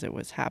life as it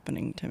was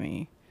happening to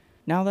me.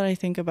 Now that I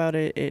think about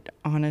it, it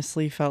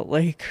honestly felt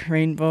like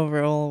Rainbow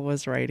Rowell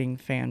was writing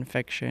fan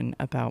fiction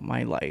about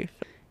my life.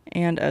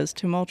 And as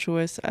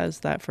tumultuous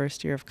as that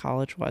first year of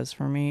college was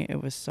for me,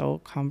 it was so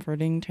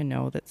comforting to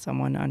know that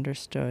someone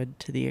understood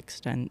to the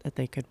extent that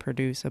they could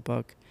produce a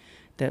book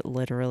that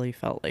literally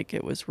felt like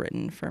it was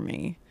written for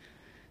me.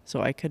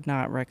 So I could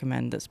not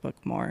recommend this book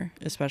more,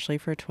 especially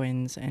for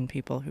twins and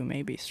people who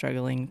may be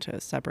struggling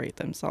to separate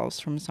themselves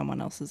from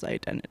someone else's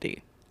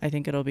identity. I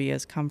think it'll be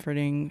as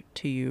comforting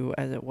to you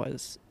as it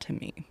was to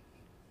me.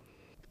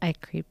 I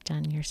creeped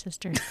on your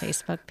sister's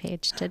Facebook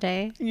page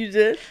today. You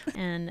did?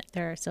 And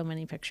there are so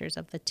many pictures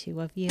of the two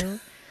of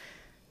you.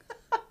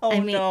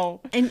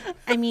 No. And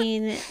I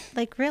mean,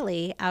 like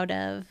really, out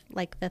of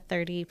like the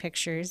 30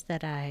 pictures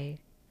that I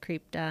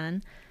creeped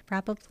on,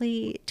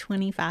 probably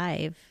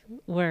 25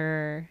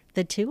 were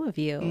the two of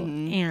you.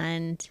 Mm-hmm.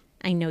 And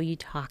I know you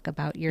talk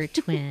about your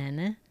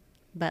twin,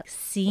 but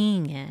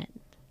seeing it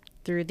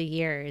through the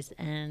years,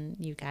 and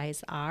you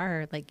guys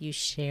are like, you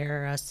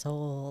share a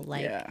soul.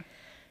 Like,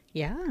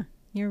 yeah,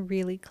 you're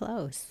really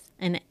close.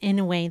 And in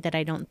a way that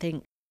I don't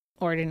think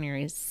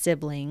ordinary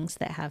siblings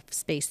that have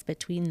space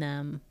between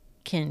them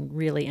can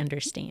really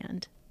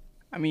understand.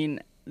 I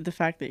mean, the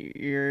fact that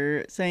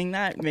you're saying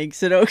that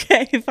makes it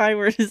okay. If I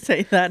were to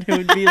say that, it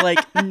would be like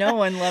no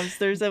one loves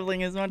their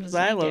sibling as much as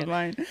I love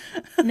mine.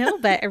 No,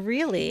 but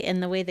really, in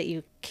the way that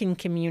you can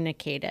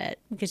communicate it,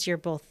 because you're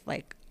both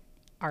like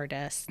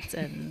artists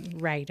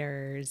and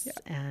writers,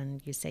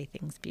 and you say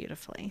things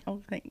beautifully.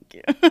 Oh, thank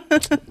you.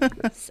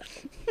 So.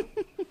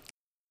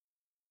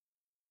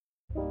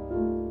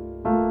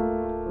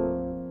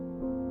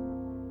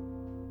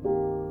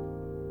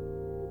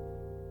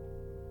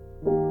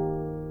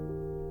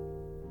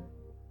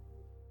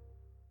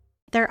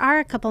 There are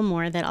a couple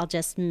more that I'll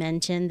just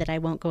mention that I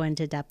won't go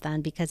into depth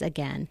on because,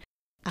 again,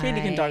 Katie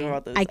can talk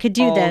about this. I could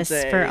do this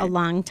day. for a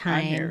long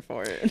time. I'm here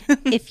for it.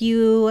 If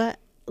you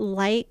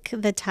like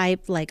the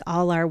type, like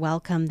All Are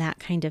Welcome, that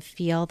kind of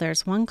feel,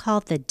 there's one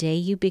called The Day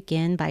You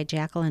Begin by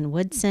Jacqueline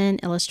Woodson,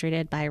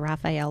 illustrated by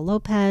Rafael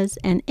Lopez.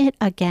 And it,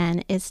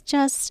 again, is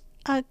just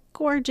a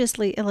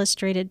gorgeously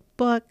illustrated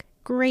book.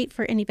 Great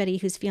for anybody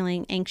who's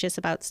feeling anxious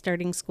about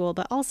starting school,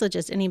 but also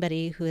just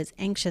anybody who is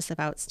anxious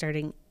about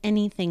starting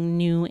anything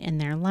new in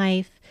their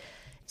life.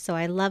 So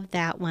I love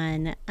that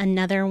one.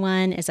 Another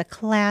one is a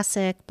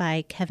classic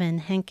by Kevin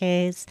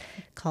Henkes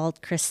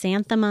called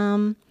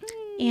Chrysanthemum.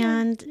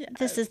 And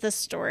this is the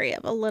story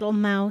of a little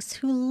mouse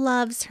who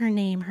loves her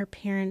name. Her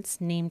parents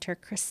named her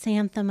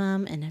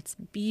Chrysanthemum, and it's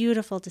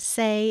beautiful to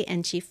say.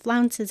 And she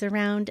flounces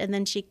around, and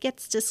then she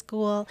gets to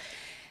school,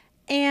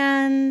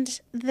 and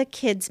the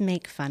kids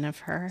make fun of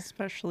her.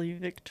 Especially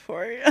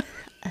Victoria.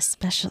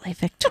 Especially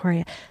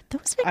Victoria.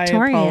 Those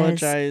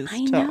Victorias. I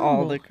apologize to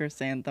all the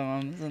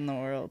chrysanthemums in the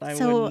world. I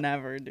would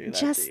never do that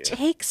just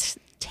to you.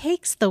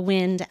 takes the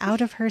wind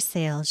out of her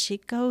sails. She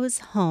goes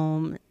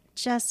home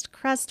just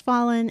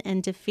crestfallen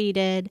and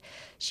defeated.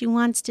 She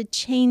wants to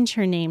change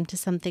her name to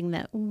something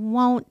that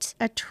won't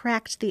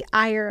attract the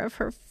ire of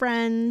her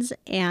friends,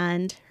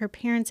 and her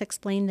parents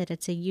explain that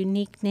it's a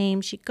unique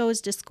name. She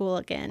goes to school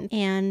again,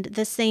 and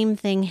the same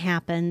thing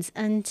happens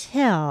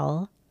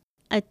until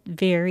a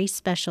very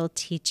special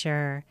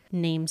teacher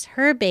names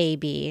her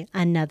baby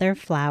another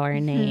flower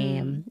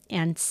name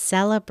and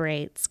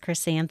celebrates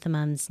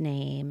Chrysanthemum's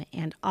name,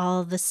 and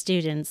all the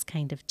students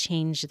kind of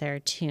change their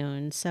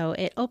tune. So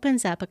it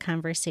opens up a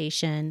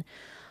conversation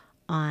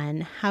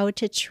on how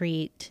to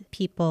treat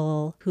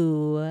people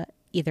who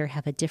either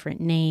have a different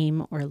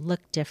name or look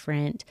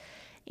different,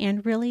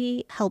 and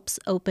really helps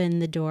open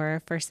the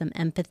door for some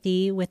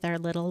empathy with our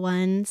little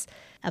ones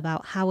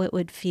about how it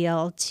would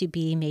feel to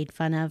be made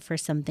fun of for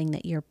something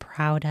that you're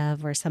proud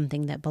of, or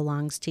something that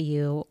belongs to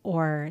you,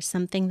 or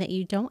something that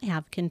you don't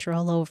have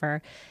control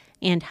over,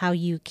 and how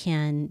you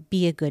can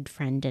be a good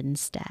friend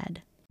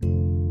instead.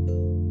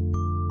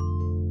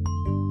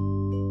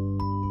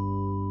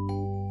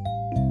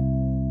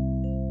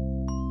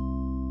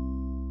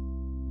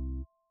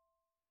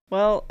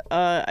 Well,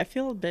 I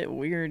feel a bit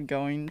weird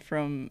going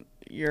from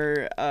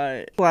your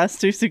last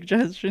two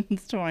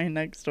suggestions to my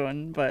next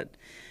one, but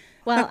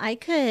Well,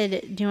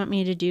 do you want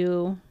me to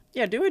do?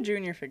 yeah, do a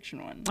junior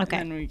fiction one. Okay.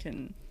 And then we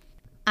can.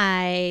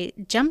 I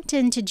jumped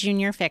into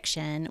junior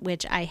fiction,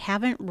 which I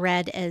haven't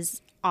read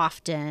as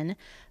often,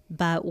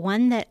 but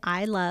one that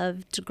I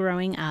loved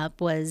growing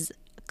up was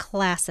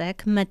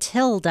classic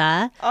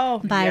Matilda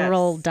by yes.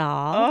 Roald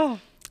Dahl. Oh,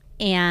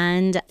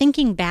 And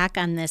thinking back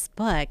on this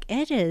book,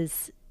 it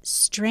is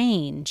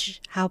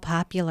strange how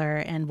popular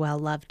and well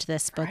loved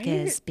this book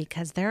is,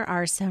 because there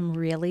are some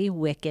really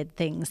wicked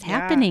things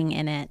happening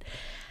in it.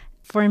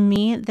 For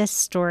me, this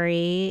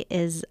story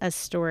is a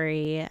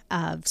story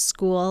of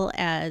school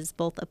as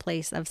both a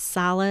place of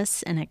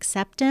solace and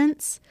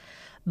acceptance,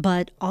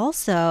 but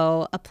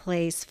also a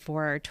place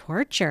for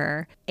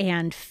torture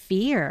and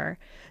fear.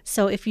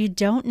 So if you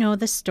don't know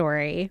the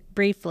story,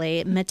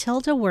 briefly,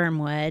 Matilda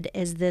Wormwood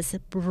is this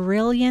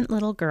brilliant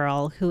little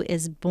girl who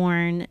is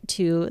born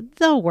to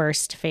the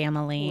worst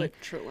family.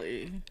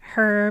 literally.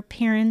 Her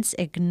parents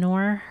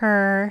ignore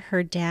her.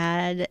 Her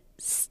dad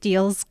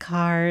steals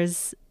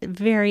cars,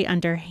 very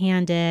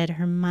underhanded.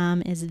 Her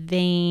mom is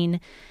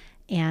vain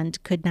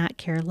and could not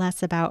care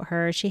less about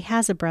her. She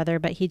has a brother,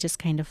 but he just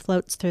kind of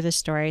floats through the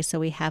story. So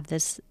we have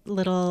this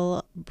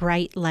little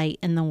bright light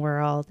in the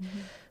world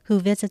who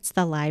visits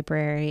the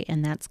library,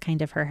 and that's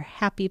kind of her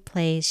happy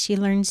place. She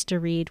learns to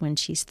read when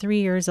she's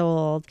 3 years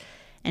old,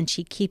 and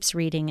she keeps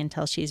reading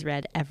until she's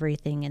read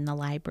everything in the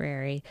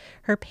library.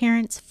 Her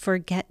parents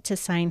forget to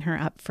sign her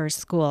up for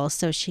school,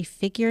 so she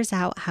figures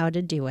out how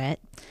to do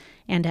it.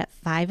 And at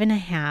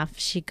 5.5,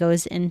 she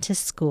goes into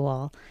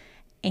school,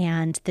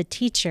 and the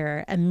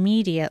teacher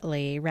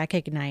immediately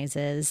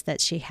recognizes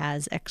that she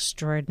has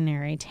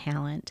extraordinary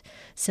talent.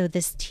 So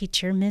this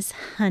teacher, Miss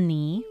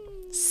Honey,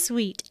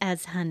 sweet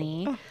as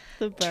honey,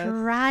 The best.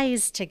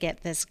 tries to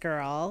get this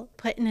girl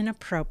put in an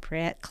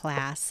appropriate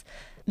class.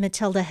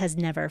 Matilda has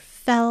never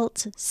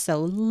felt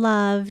so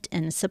loved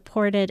and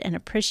supported and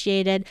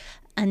appreciated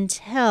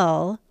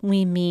until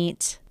we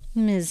meet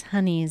Ms.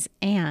 Honey's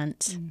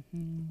aunt,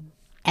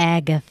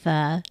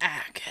 Agatha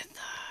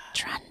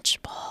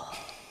Trunchbull.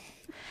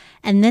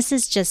 And this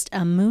is just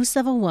a moose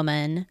of a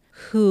woman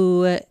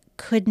who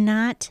could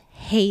not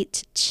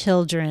hate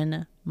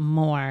children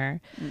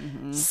more.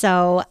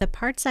 So the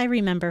parts I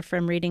remember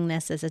from reading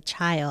this as a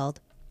child,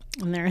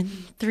 and there are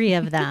 3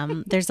 of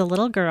them, there's a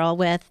little girl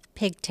with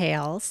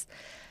pigtails,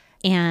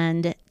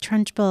 and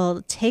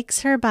Trunchbull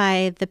takes her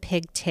by the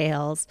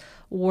pigtails,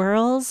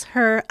 whirls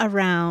her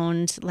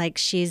around like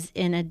she's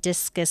in a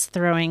discus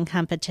throwing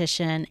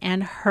competition,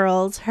 and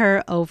hurls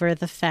her over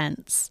the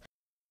fence.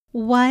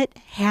 What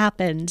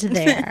happened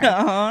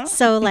there?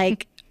 So,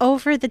 like,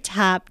 over the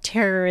top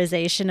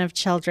terrorization of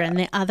children.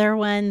 The other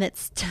one that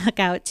stuck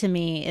out to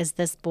me is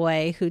this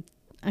boy who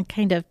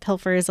kind of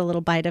pilfers a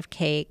little bite of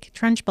cake.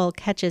 Trunchbull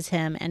catches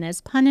him, and as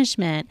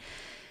punishment,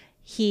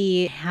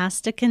 he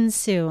has to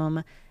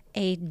consume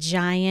a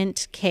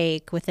giant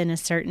cake within a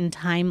certain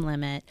time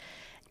limit.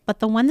 But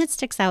the one that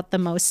sticks out the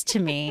most to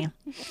me,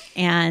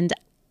 and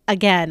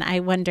again, I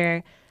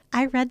wonder,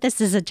 I read this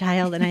as a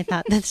child and I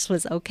thought this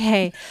was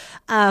okay.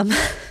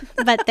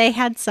 But they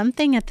had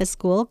something at the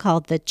school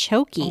called the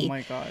Chokey. Oh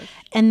my gosh.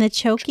 And the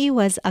Chokey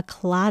was a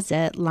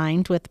closet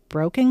lined with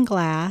broken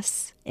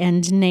glass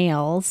and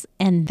nails.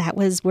 And that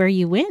was where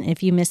you went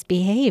if you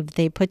misbehaved.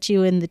 They put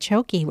you in the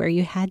Chokey where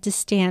you had to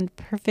stand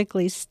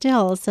perfectly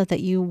still so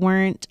that you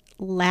weren't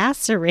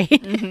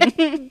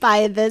lacerated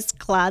by this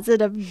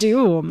closet of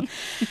doom.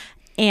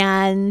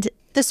 And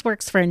this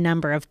works for a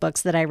number of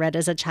books that I read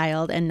as a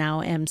child and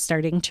now am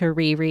starting to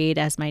reread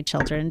as my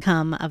children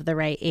come of the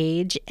right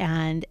age.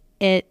 And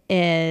it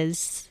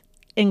is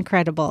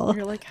incredible.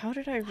 You're like, how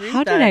did I read that?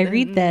 How did I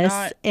read this?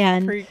 Not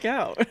And freak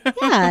out.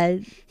 yeah.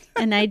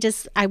 And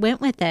I went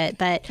with it.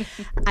 But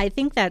I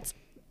think that's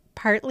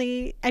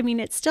partly, I mean,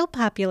 it's still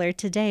popular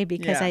today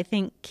because Yeah. I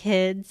think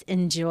kids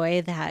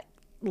enjoy that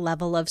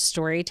level of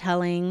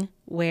storytelling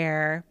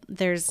where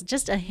there's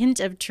just a hint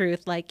of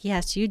truth, like,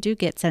 yes, you do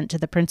get sent to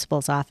the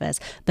principal's office,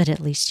 but at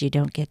least you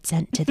don't get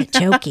sent to the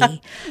Chokey.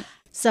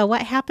 So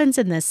what happens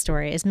in this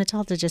story is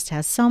Matilda just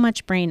has so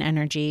much brain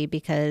energy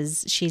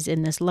because she's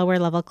in this lower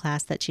level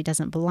class that she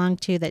doesn't belong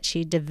to, that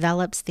she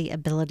develops the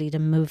ability to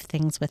move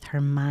things with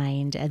her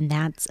mind. And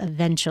that's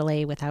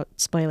eventually, without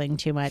spoiling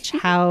too much,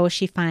 how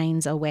she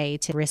finds a way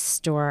to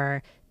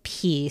restore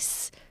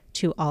peace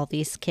to all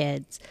these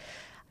kids.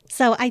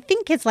 So I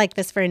think kids like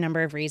this for a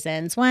number of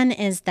reasons. One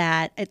is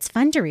that it's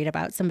fun to read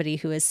about somebody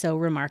who is so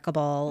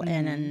remarkable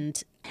and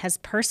has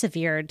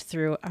persevered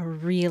through a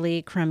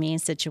really crummy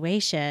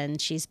situation.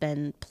 She's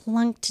been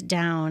plunked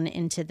down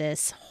into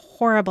this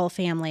horrible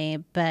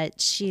family,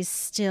 but she's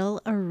still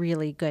a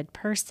really good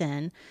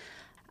person.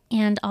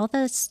 And all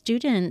the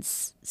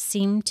students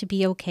seem to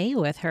be okay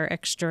with her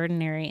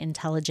extraordinary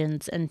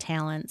intelligence and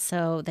talent.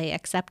 So they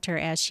accept her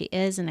as she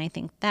is, and I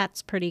think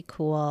that's pretty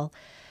cool.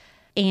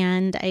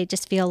 And I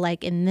just feel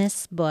like in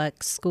this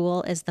book,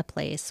 school is the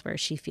place where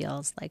she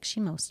feels like she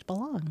most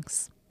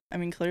belongs. I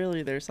mean,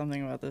 clearly there's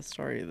something about this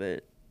story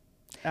that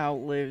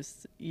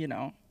outlives,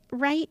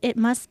 right? It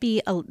must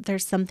be,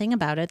 there's something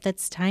about it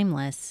that's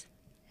timeless.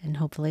 And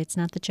hopefully it's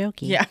not the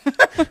jokey. Yeah.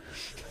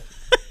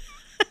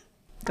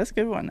 That's a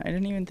good one. I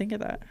didn't even think of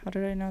that. How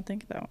did I not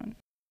think of that one?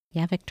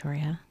 Yeah,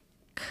 Victoria.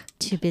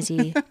 Too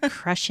busy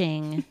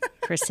crushing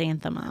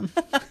chrysanthemum.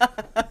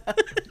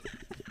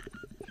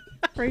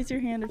 Raise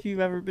your hand if you've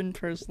ever been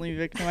personally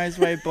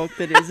victimized by a book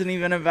that isn't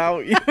even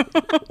about you.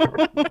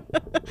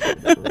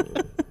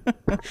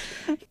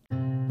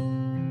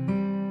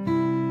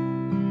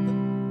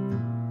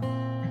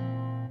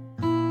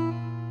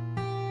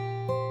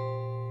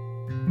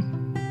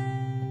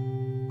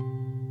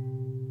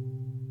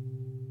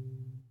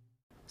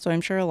 So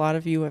I'm sure a lot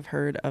of you have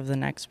heard of the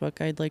next book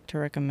I'd like to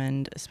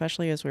recommend,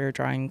 especially as we're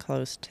drawing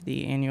close to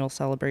the annual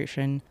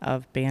celebration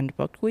of Banned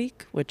Book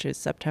Week, which is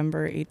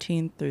September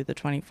 18th through the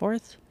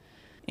 24th.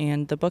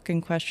 And the book in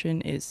question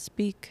is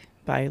Speak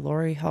by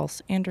Laurie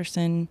Halse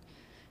Anderson.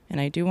 And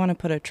I do want to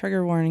put a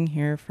trigger warning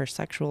here for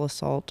sexual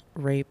assault,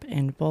 rape,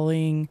 and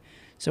bullying.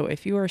 So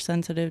if you are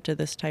sensitive to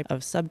this type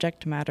of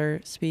subject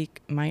matter,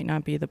 Speak might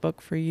not be the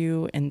book for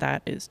you, and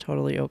that is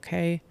totally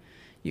okay.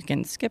 You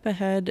can skip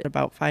ahead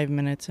about 5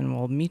 minutes and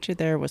we'll meet you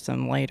there with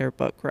some lighter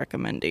book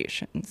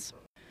recommendations.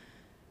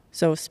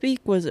 So Speak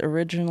was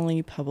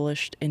originally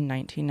published in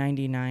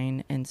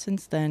 1999, and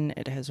since then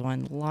it has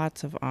won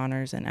lots of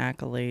honors and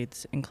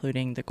accolades,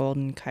 including the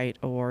Golden Kite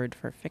Award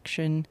for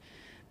Fiction,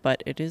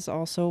 but it is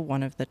also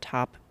one of the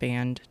top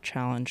banned,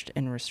 challenged,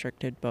 and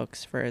restricted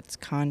books for its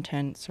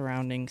content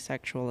surrounding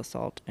sexual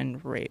assault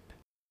and rape.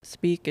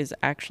 Speak is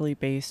actually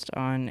based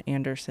on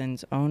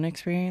Anderson's own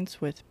experience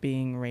with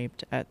being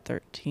raped at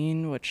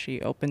 13, which she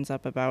opens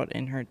up about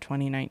in her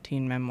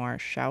 2019 memoir,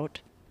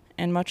 Shout.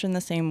 And much in the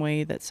same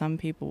way that some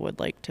people would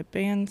like to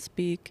ban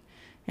Speak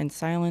and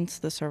silence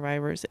the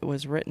survivors it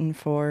was written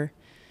for,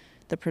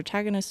 the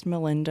protagonist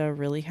Melinda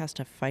really has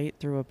to fight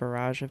through a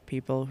barrage of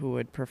people who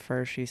would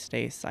prefer she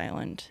stay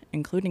silent,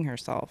 including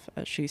herself,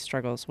 as she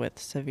struggles with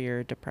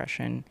severe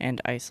depression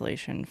and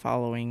isolation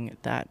following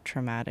that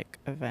traumatic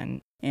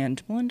event.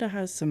 And Melinda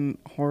has some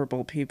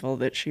horrible people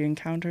that she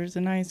encounters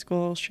in high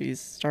school.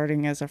 She's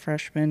starting as a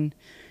freshman,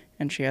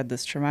 and she had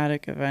this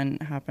traumatic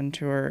event happen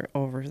to her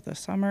over the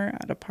summer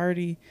at a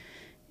party,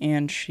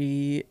 and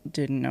she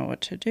didn't know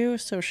what to do,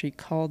 so she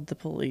called the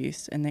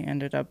police, and they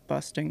ended up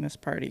busting this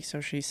party.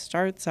 So she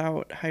starts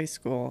out high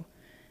school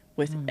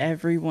with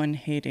everyone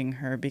hating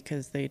her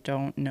because they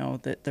don't know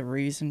that the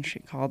reason she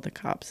called the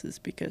cops is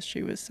because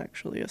she was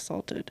sexually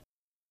assaulted.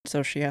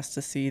 So she has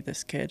to see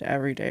this kid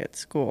every day at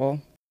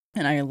school.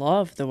 And I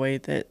love the way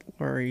that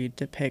Laurie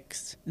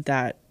depicts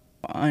that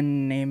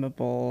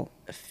unnameable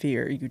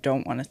fear. You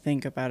don't want to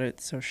think about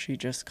it, so she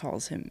just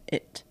calls him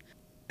it.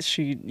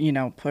 She,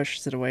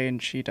 pushes it away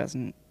and she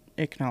doesn't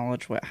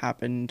acknowledge what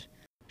happened.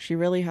 She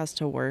really has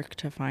to work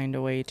to find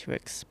a way to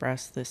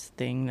express this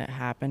thing that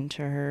happened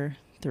to her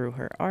through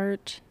her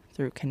art,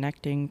 through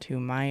connecting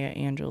to Maya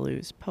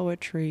Angelou's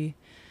poetry,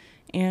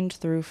 and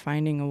through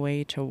finding a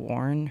way to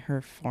warn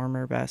her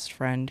former best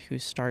friend who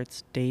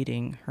starts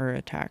dating her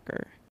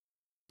attacker.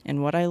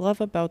 And what I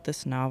love about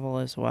this novel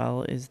as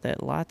well is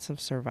that lots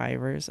of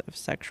survivors of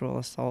sexual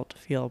assault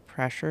feel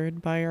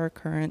pressured by our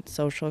current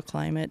social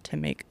climate to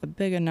make a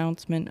big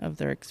announcement of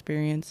their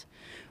experience,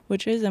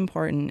 which is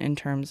important in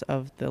terms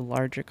of the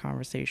larger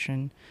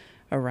conversation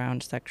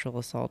around sexual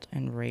assault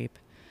and rape.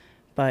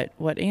 But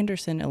what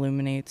Anderson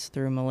illuminates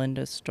through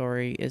Melinda's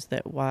story is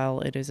that while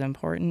it is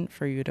important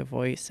for you to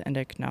voice and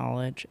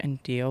acknowledge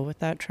and deal with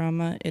that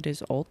trauma, it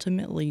is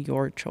ultimately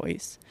your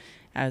choice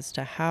as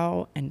to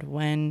how and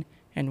when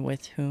and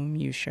with whom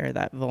you share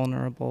that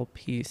vulnerable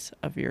piece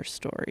of your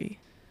story.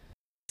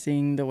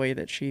 Seeing the way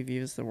that she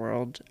views the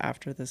world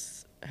after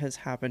this has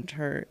happened to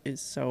her is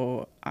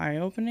so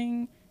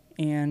eye-opening,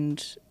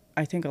 and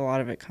I think a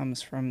lot of it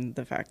comes from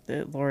the fact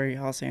that Laurie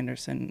Halse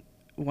Anderson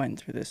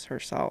went through this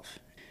herself.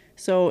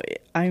 So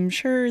I'm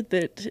sure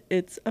that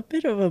it's a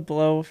bit of a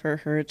blow for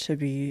her to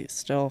be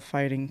still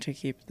fighting to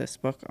keep this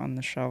book on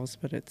the shelves,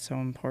 but it's so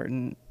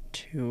important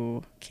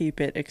to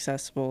keep it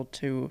accessible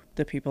to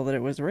the people that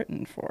it was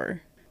written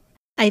for.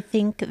 I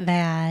think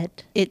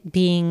that it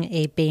being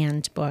a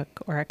banned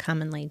book or a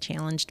commonly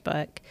challenged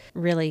book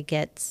really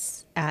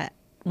gets at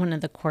one of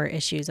the core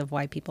issues of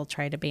why people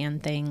try to ban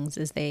things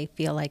is they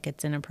feel like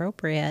it's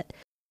inappropriate,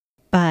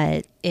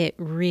 but it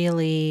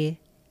really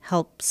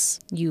helps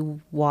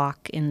you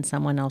walk in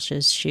someone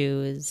else's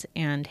shoes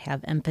and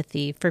have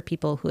empathy for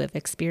people who have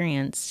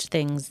experienced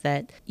things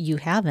that you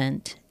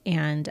haven't.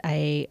 And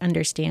I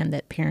understand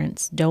that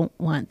parents don't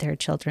want their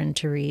children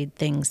to read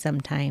things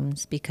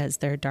sometimes because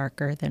they're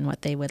darker than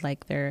what they would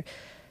like their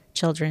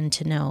children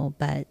to know.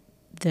 But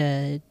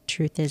the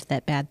truth is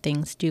that bad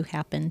things do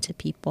happen to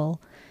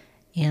people.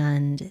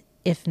 And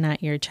if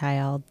not your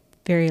child,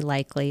 very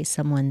likely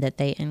someone that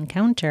they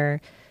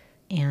encounter.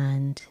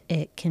 And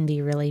it can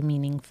be really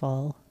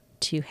meaningful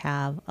to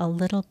have a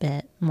little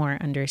bit more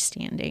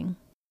understanding.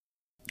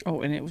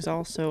 Oh, and it was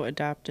also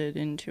adapted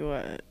into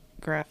a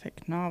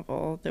graphic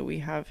novel that we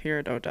have here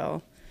at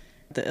Odell.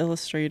 The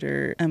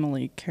illustrator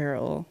Emily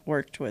Carroll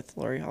worked with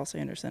Laurie Halse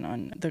Anderson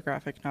on the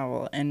graphic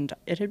novel, and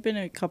it had been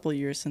a couple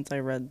years since I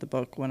read the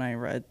book when I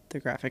read the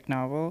graphic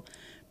novel,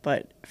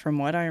 but from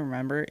what I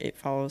remember, it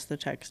follows the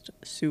text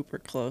super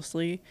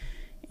closely,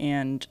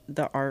 and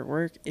the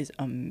artwork is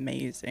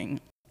amazing.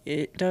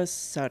 It does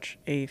such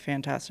a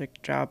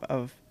fantastic job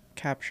of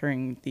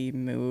capturing the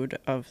mood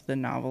of the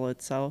novel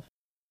itself.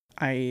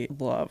 I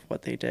love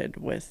what they did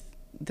with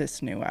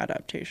this new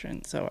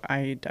adaptation, so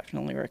I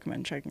definitely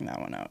recommend checking that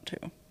one out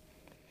too.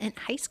 And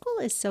high school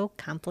is so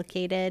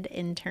complicated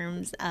in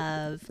terms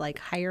of like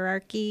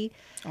hierarchy.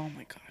 Oh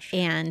my gosh.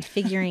 And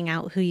figuring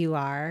out who you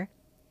are.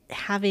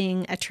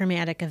 Having a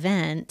traumatic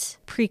event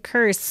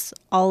precurse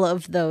all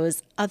of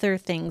those other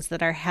things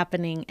that are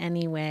happening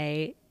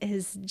anyway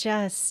is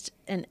just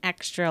an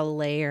extra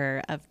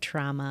layer of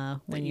trauma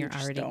when you're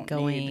already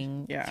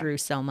going through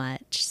so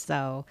much.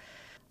 So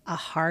a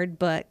hard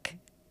book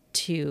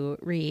to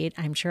read,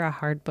 I'm sure a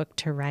hard book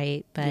to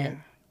write, but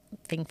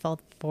thankful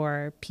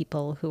for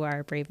people who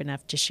are brave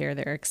enough to share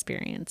their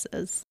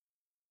experiences.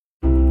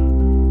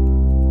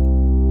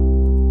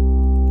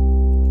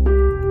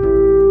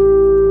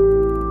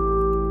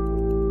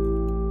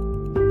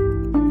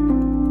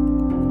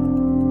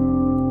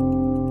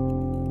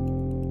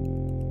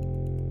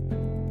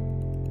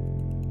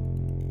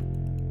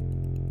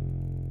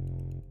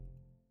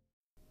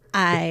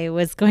 I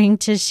was going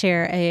to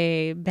share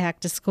a back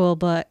to school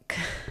book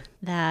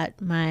that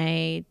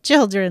my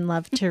children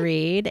love to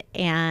read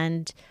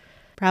and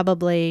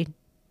probably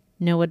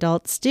no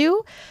adults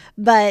do,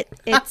 but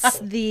it's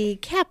the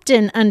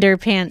Captain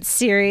Underpants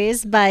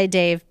series by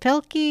Dave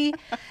Pilkey.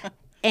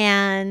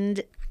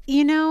 And,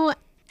 you know,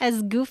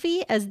 as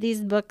goofy as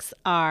these books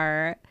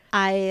are,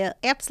 I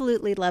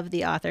absolutely love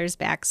the author's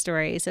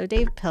backstory. So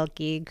Dave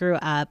Pilkey grew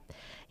up.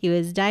 He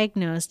was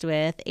diagnosed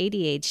with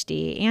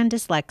ADHD and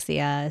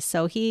dyslexia,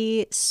 so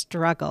he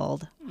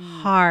struggled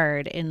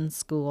hard in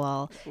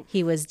school.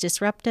 He was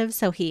disruptive,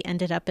 so he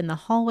ended up in the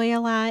hallway a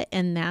lot,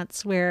 and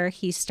that's where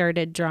he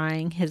started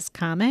drawing his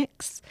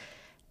comics.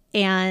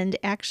 And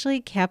actually,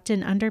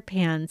 Captain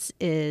Underpants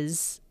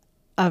is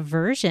a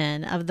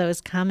version of those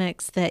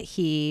comics that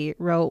he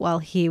wrote while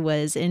he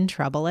was in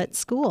trouble at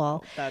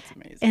school. That's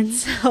amazing. And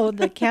so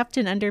the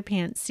Captain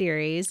Underpants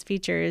series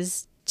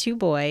features two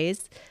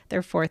boys.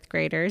 They're fourth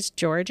graders,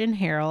 George and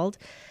Harold.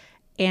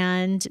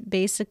 And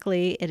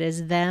basically it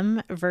is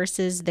them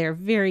versus their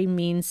very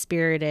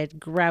mean-spirited,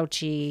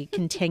 grouchy,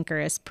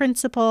 cantankerous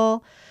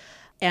principal.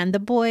 And the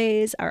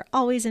boys are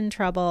always in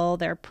trouble.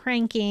 They're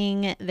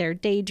pranking, they're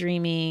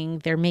daydreaming,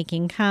 they're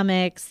making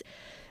comics.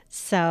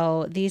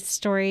 So these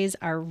stories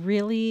are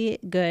really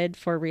good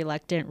for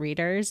reluctant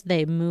readers.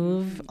 They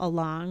move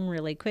along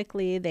really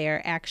quickly. They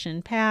are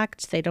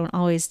action-packed. They don't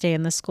always stay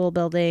in the school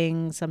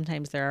building.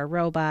 Sometimes there are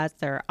robots.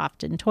 There are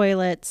often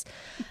toilets.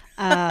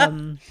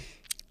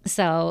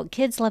 So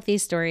kids love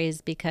these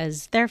stories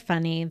because they're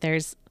funny.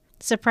 There's,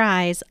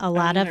 surprise, a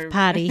lot of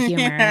potty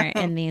humor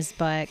in these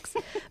books.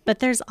 But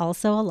there's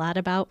also a lot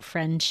about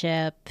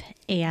friendship,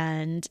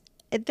 and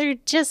they're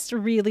just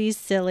really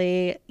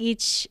silly,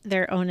 each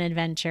their own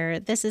adventure.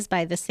 This is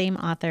by the same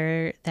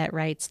author that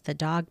writes the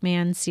Dog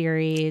Man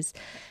series,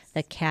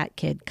 the Cat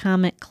Kid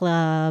Comic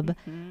Club.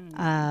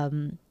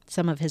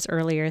 Some of his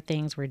earlier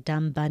things were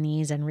Dumb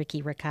Bunnies and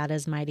Ricky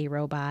Ricotta's Mighty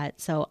Robot.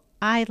 So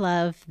I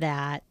love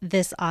that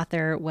this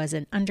author was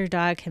an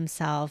underdog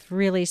himself,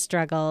 really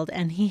struggled,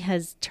 and he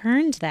has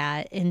turned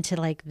that into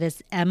like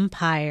this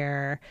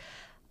empire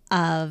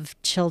of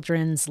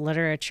children's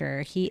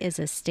literature. He is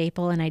a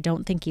staple, and I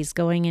don't think he's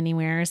going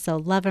anywhere. So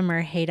love him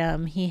or hate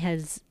him, he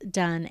has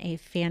done a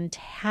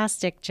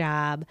fantastic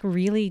job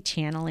really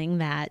channeling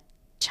that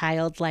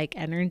childlike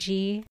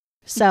energy.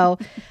 So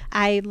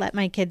I let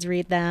my kids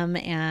read them,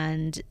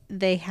 and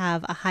they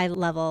have a high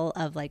level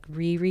of like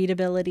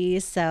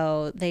rereadability.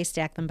 So they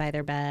stack them by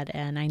their bed,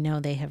 and I know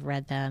they have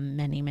read them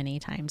many, many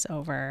times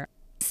over.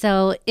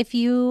 So if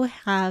you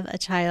have a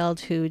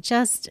child who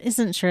just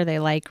isn't sure they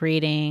like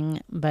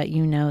reading, but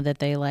you know that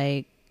they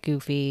like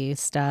goofy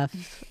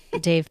stuff,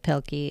 Dave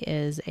Pilkey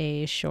is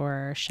a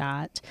sure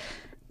shot.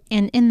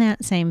 And in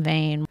that same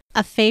vein,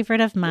 a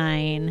favorite of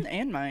mine.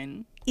 And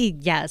mine.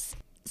 Yes.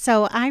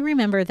 So I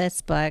remember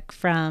this book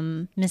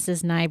from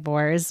Mrs.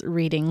 Nybor's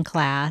reading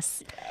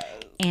class.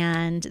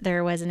 And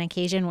there was an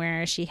occasion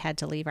where she had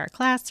to leave our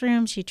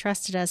classroom. She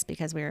trusted us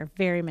because we were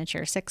very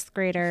mature sixth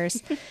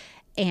graders.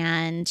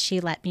 And she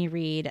let me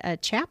read a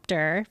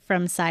chapter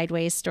from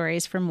Sideways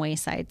Stories from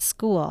Wayside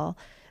School.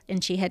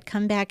 And she had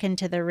come back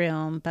into the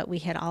room, but we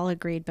had all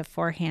agreed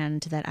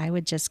beforehand that I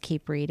would just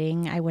keep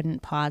reading. I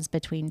wouldn't pause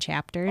between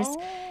chapters.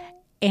 Oh.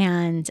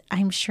 And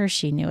I'm sure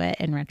she knew it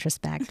in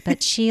retrospect,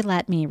 but she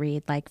let me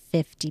read like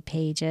 50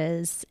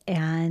 pages,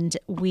 and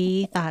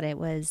we thought it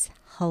was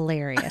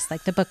hilarious.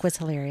 Like the book was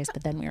hilarious,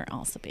 but then we were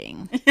also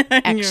being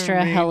And you're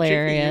extra being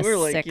hilarious. cheeky. You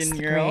were like sixth in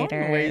your own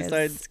graders.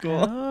 Wayside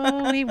School.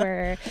 Oh, we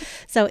were.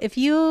 So if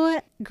you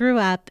grew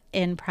up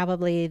in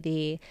probably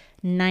the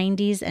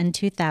 90s and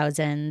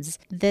 2000s,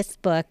 this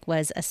book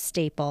was a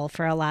staple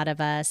for a lot of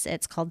us.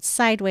 It's called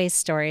Sideways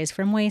Stories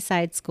from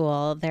Wayside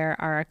School. There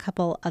are a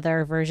couple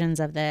other versions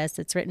of this.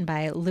 It's written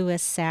by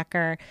Louis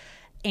Sachar.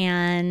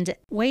 And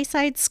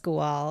Wayside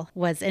School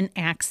was an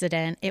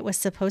accident. It was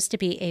supposed to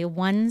be a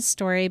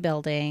one-story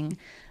building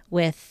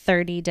with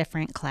 30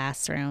 different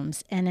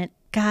classrooms, and it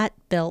got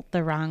built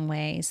the wrong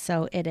way.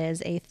 So it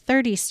is a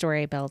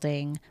 30-story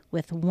building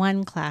with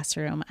one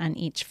classroom on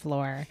each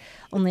floor.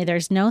 Only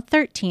there's no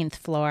 13th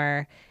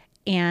floor,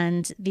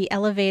 and the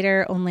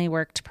elevator only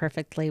worked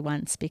perfectly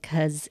once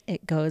because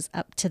it goes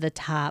up to the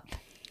top,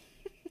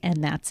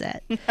 and that's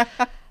it.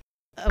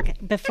 Okay,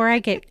 before I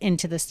get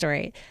into the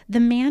story, the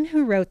man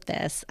who wrote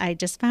this, I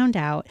just found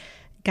out,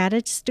 got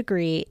his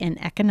degree in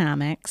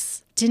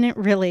economics, didn't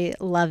really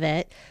love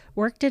it,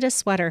 worked at a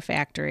sweater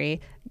factory,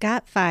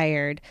 got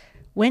fired,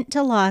 went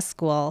to law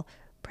school,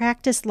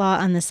 practiced law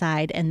on the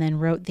side, and then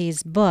wrote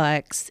these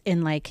books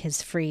in like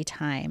his free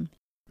time.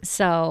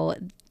 So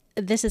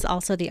this is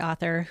also the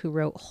author who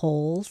wrote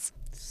Holes.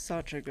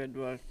 Such a good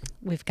book.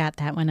 We've got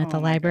that one at the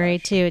library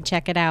too.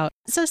 Check it out.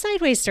 So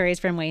Sideways Stories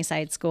from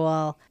Wayside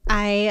School.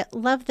 I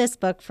love this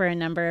book for a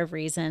number of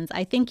reasons.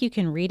 I think you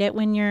can read it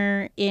when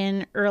you're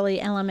in early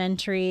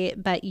elementary,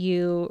 but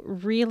you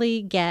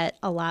really get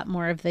a lot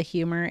more of the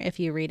humor if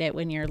you read it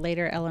when you're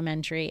later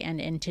elementary and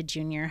into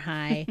junior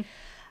high.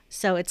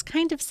 So it's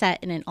kind of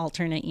set in an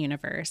alternate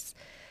universe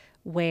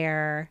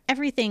where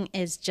everything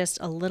is just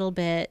a little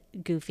bit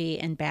goofy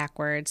and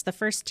backwards. The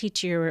first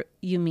teacher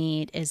you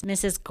meet is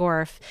Mrs.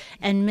 Gorf,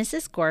 and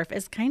Mrs. Gorf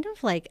is kind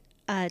of like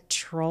a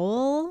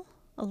troll,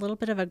 a little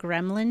bit of a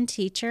gremlin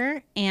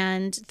teacher,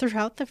 and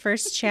throughout the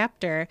first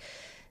chapter,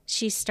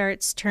 she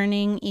starts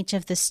turning each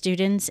of the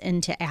students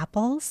into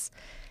apples,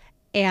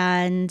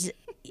 and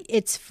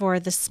it's for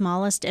the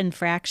smallest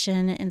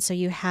infraction. And so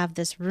you have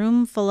this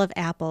room full of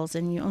apples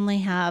and you only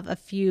have a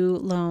few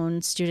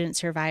lone student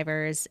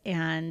survivors.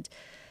 And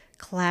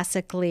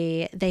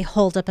classically, they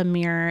hold up a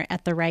mirror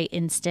at the right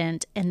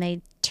instant and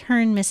they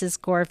turn Mrs.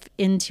 Gorf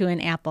into an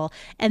apple.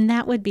 And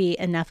that would be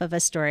enough of a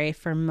story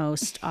for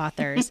most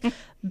authors.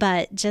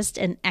 But just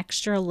an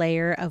extra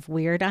layer of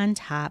weird on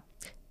top.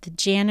 The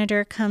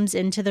janitor comes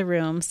into the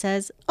room,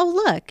 says,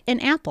 "Oh, look,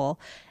 an apple."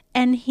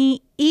 And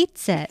he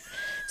eats it.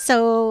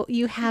 So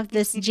you have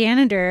this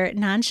janitor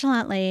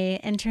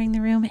nonchalantly entering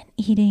the room and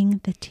eating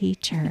the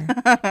teacher.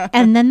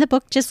 And then the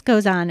book just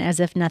goes on as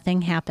if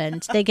nothing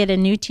happened. They get a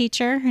new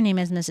teacher. Her name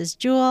is Mrs.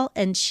 Jewell,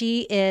 and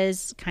she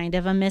is kind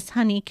of a Miss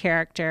Honey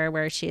character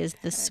where she is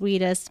the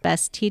sweetest,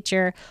 best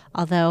teacher,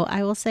 although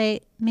I will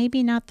say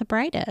maybe not the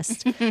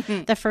brightest.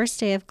 The first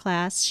day of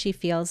class, she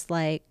feels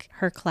like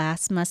her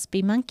class must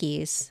be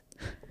monkeys.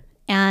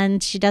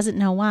 And she doesn't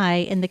know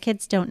why, and the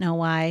kids don't know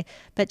why,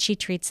 but she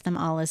treats them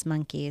all as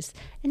monkeys.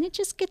 And it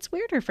just gets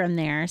weirder from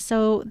there.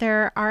 So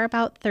there are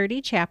about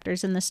 30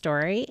 chapters in the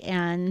story,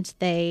 and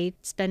they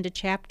spend a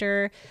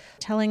chapter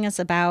telling us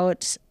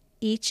about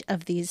each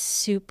of these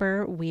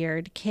super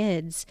weird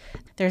kids.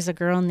 There's a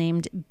girl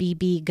named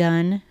BB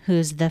Gun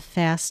who's the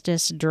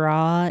fastest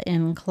draw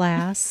in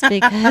class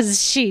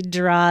because she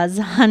draws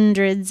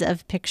hundreds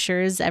of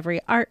pictures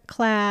every art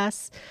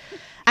class.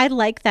 I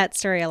like that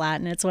story a lot,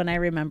 and it's one I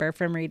remember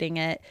from reading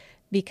it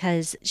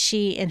because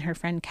she and her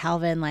friend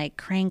Calvin like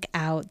crank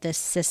out this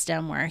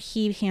system where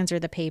he hands her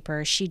the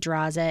paper, she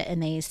draws it,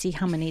 and they see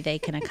how many they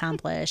can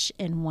accomplish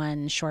in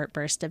one short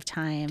burst of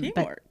time.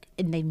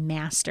 And they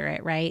master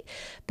it, right?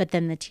 But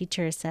then the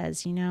teacher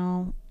says, you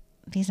know,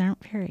 these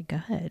aren't very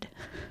good.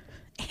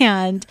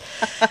 And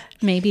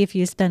maybe if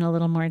you spend a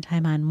little more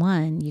time on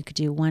one, you could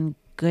do one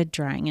good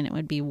drawing and it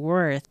would be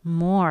worth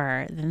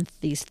more than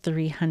these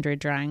 300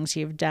 drawings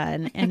you've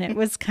done. And it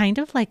was kind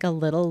of like a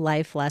little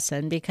life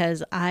lesson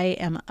because I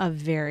am a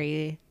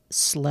very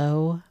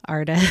slow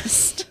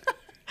artist.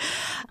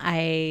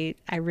 I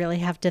really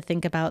have to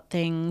think about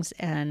things,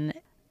 and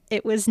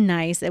it was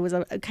nice. It was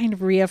a kind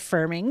of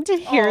reaffirming to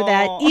hear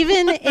that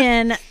even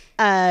in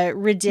a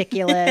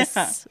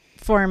ridiculous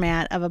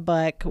format of a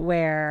book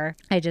where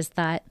I just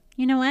thought,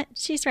 you know what?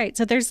 She's right.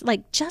 So there's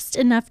like just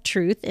enough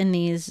truth in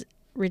these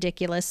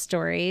ridiculous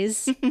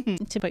stories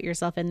to put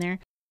yourself in there.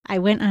 I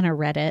went on a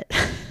Reddit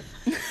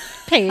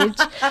page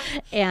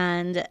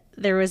and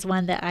there was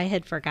one that I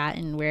had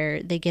forgotten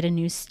where they get a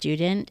new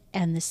student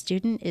and the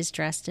student is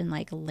dressed in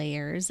like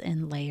layers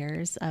and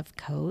layers of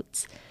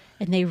coats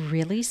and they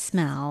really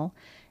smell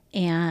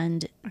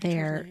and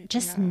they're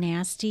just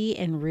nasty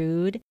and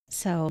rude.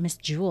 So Miss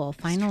Jewell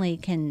finally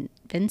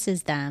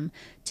convinces them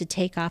to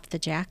take off the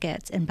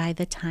jackets. And by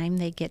the time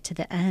they get to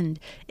the end,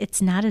 it's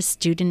not a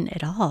student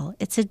at all.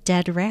 It's a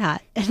dead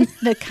rat. And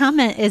the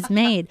comment is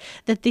made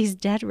that these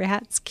dead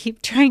rats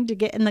keep trying to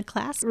get in the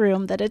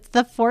classroom, that it's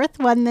the fourth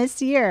one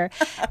this year.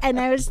 And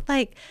I was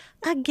like,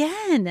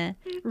 Again,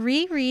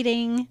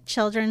 rereading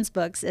children's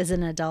books as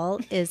an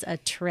adult is a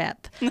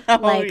trip.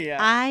 Yeah.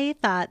 I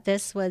thought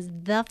this was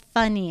the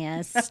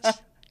funniest,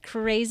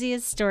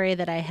 craziest story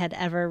that I had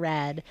ever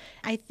read.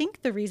 I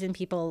think the reason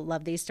people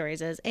love these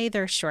stories is A,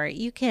 they're short.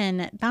 You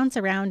can bounce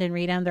around and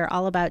read them. They're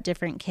all about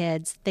different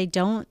kids. They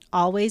don't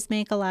always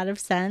make a lot of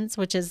sense,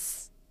 which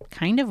is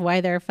kind of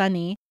why they're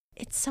funny.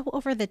 It's so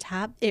over the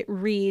top. It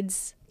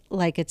reads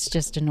like it's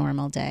just a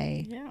normal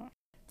day. Yeah.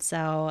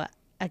 So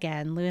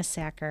again, Louis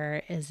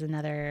Sachar is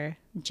another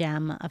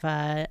gem of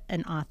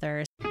an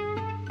author.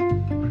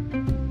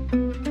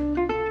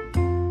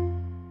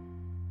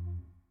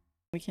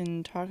 We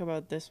can talk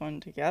about this one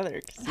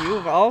together because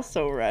you've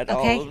also read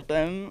all of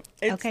them.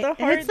 It's the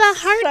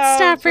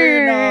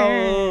Heartstopper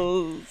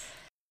novels.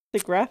 The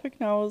graphic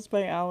novels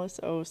by Alice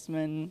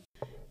Oseman,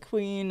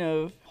 queen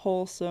of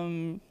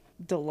wholesome,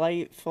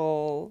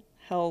 delightful,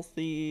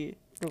 healthy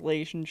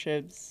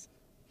relationships.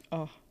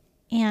 Oh.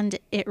 And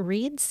it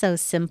reads so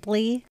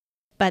simply,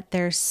 but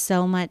there's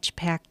so much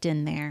packed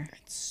in there.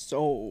 It's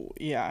so,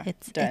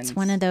 It's dense. It's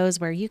one of those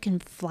where you can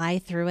fly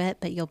through it,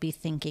 but you'll be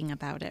thinking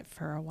about it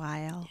for a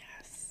while.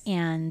 Yes.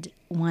 And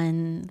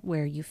one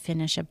where you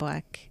finish a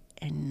book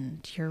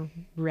and you're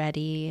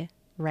ready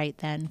right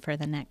then for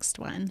the next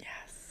one.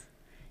 Yes.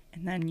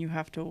 And then you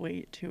have to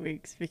wait 2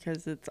 weeks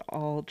because it's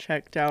all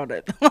checked out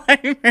at the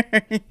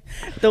library.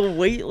 The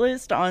wait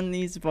list on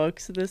these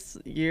books this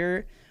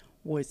year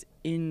was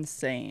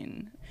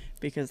insane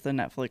because the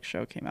Netflix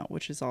show came out,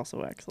 which is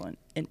also excellent.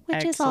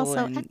 Is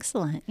also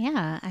excellent.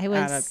 Yeah.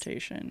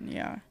 Adaptation.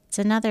 Yeah. It's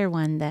another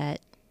one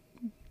that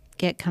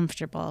get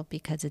comfortable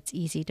because it's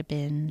easy to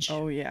binge.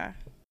 Oh, yeah.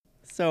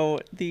 So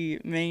the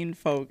main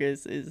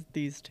focus is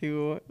these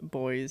two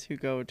boys who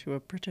go to a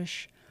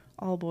British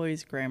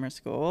all-boys grammar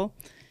school.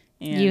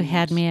 And you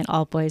had me at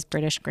all boys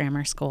British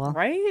grammar school.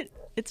 Right?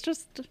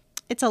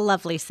 It's a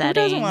lovely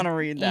setting. Who doesn't want to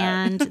read that?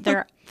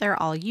 And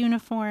they're all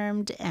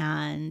uniformed,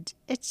 and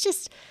it's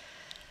just,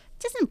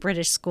 doesn't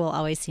British school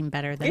always seem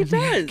better than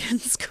American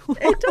school?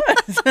 It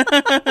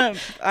does.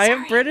 I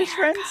have British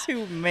friends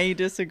who may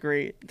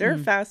disagree. They're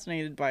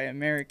fascinated by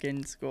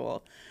American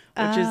school,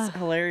 which is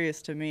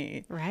hilarious to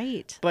me.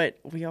 Right. But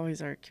we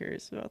always are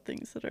curious about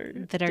things that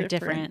are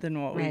different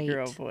than what we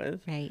grew up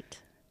with. Right.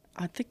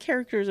 The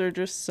characters are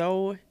just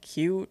so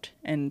cute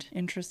and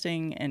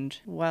interesting and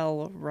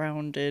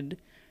well-rounded.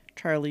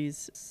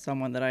 Charlie's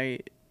someone that I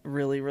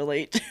really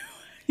relate to.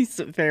 He's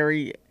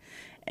very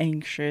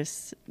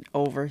anxious,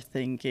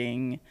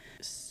 overthinking,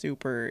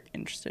 super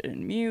interested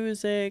in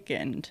music,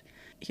 and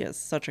he has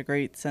such a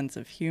great sense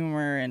of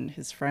humor, and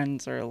his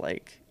friends are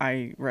like,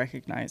 I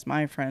recognize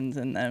my friends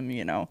in them,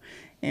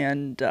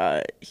 and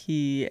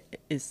he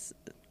is,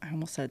 I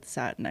almost said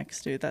sat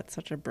next to, that's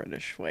such a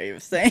British way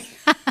of saying.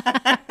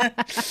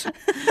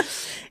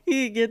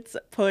 He gets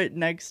put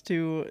next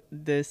to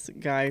this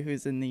guy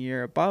who's in the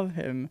year above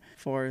him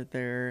for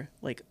their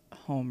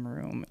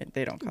homeroom.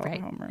 They don't call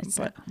it homeroom,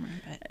 but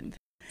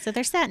so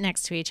they're sat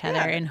next to each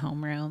other in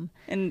homeroom.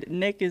 And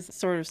Nick is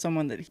sort of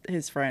someone that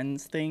his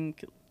friends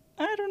think,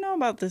 I don't know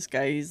about this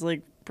guy. He's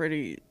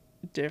pretty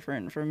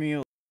different from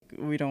you.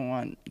 We don't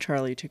want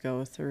Charlie to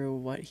go through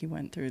what he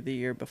went through the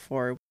year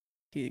before.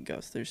 He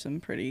goes through some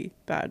pretty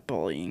bad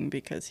bullying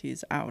because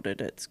he's outed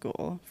at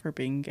school for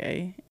being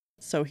gay.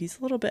 So he's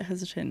a little bit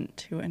hesitant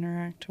to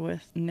interact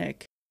with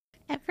Nick.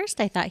 At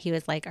first I thought he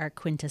was our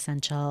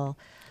quintessential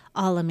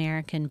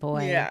all-American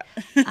boy. Yeah.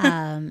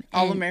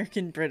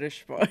 All-American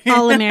British boy.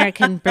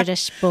 All-American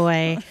British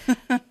boy.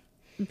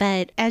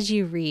 But as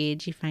you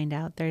read, you find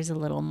out there's a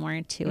little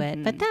more to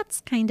it. But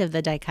that's kind of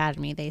the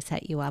dichotomy they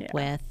set you up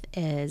with,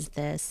 is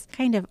this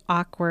kind of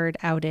awkward,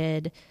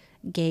 outed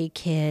gay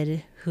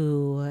kid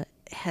who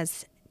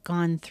has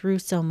gone through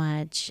so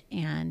much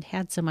and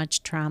had so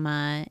much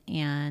trauma,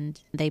 and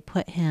they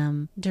put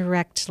him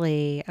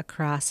directly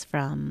across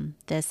from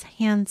this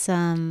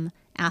handsome,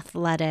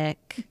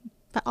 athletic,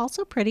 but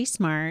also pretty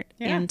smart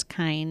and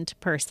kind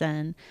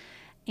person.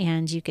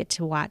 And you get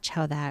to watch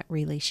how that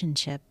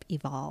relationship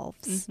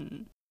evolves.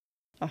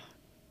 Oh,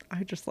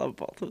 I just love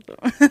both of them.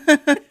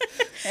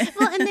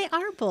 Well, and they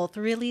are both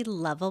really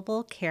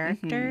lovable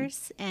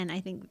characters. And I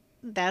think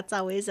that's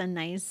always a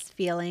nice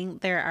feeling.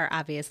 There are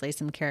obviously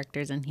some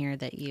characters in here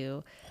that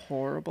you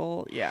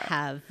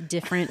have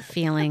different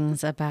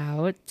feelings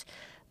about.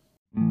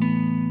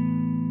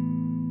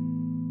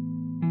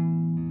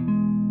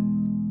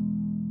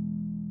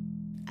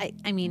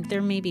 I mean,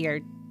 there maybe are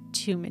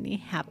too many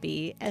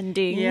happy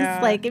endings.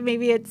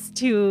 Maybe it's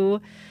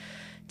too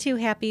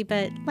happy,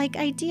 but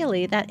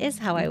ideally that is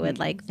how I would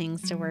like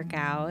things to work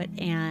out.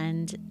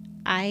 And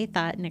I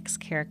thought Nick's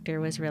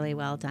character was really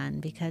well done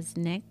because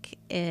Nick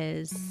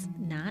is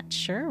not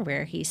sure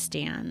where he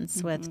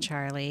stands with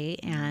Charlie,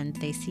 and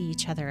they see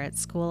each other at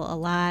school a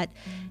lot.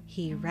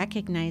 He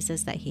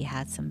recognizes that he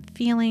has some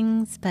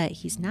feelings, but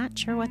he's not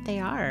sure what they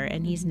are,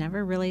 and he's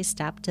never really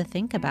stopped to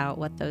think about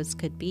what those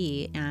could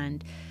be.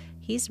 And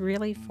he's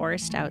really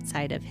forced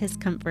outside of his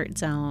comfort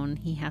zone.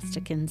 He has to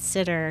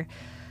consider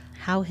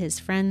how his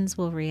friends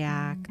will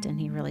react, and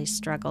he really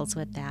struggles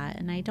with that.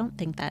 And I don't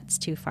think that's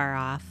too far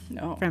off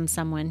from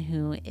someone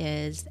who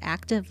is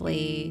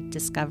actively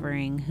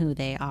discovering who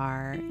they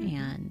are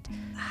and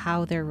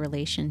how their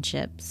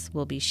relationships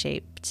will be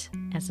shaped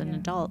as an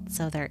adult.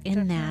 So they're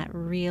in that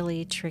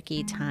really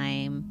tricky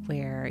time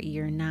where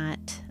you're not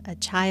a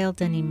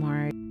child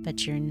anymore,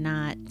 but you're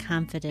not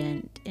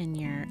confident in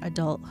your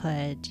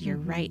adulthood. You're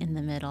right in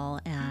the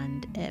middle,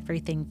 and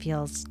everything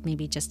feels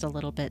maybe just a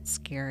little bit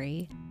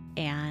scary.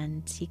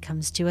 And he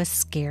comes to a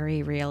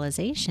scary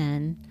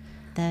realization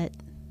that,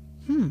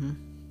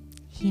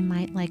 he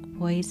might like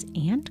boys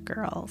and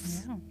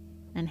girls,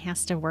 and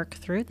has to work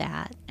through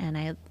that.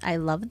 And I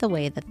love the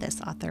way that this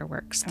author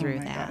works through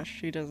that. Oh my gosh,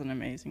 she does an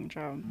amazing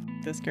job.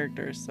 This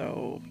character is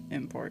so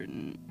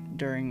important.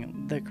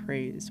 During the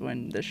craze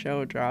when the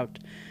show dropped,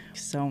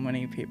 so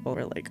many people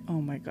were like,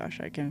 oh my gosh,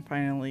 I can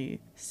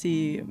finally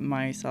see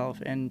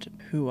myself and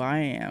who I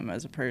am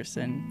as a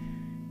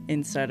person,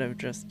 instead of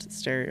just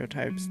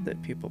stereotypes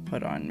that people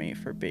put on me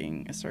for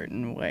being a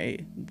certain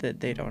way that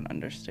they don't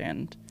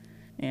understand.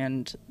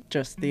 And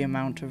just the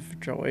amount of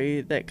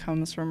joy that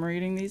comes from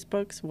reading these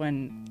books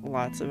when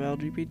lots of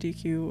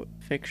LGBTQ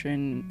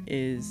fiction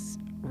is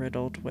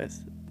riddled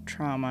with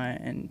trauma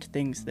and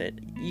things that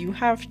you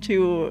have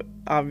to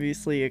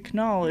obviously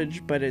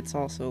acknowledge, but it's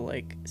also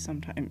like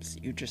sometimes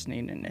you just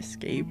need an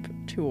escape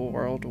to a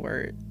world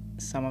where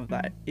some of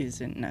that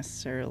isn't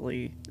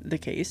necessarily the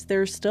case.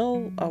 There's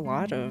still a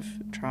lot of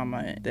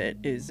trauma that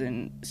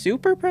isn't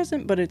super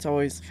present, but it's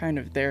always kind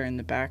of there in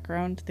the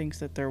background, things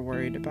that they're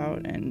worried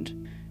about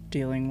and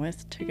dealing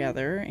with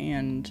together.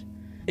 And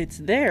it's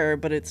there,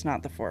 but it's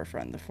not the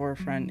forefront. The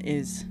forefront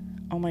is,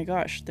 oh my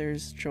gosh,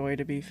 there's joy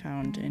to be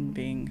found in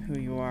being who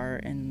you are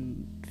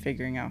and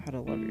figuring out how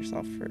to love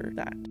yourself for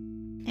that.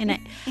 And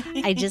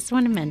I just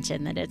want to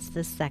mention that it's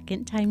the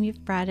second time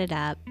you've brought it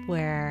up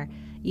where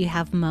you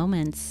have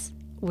moments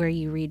where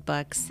you read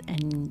books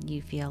and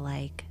you feel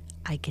like,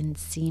 I can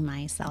see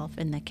myself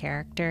in the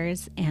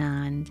characters.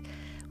 And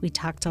we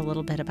talked a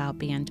little bit about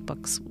Banned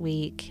Books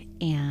Week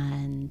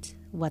and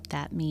what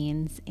that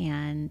means.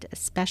 And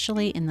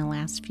especially in the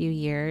last few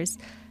years,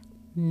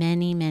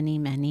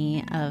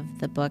 many of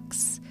the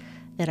books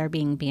that are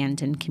being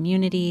banned in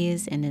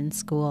communities and in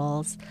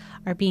schools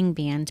are being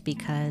banned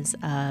because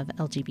of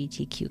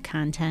LGBTQ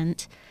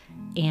content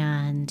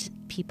and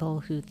people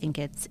who think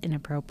it's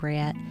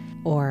inappropriate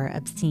or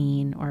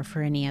obscene or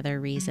for any other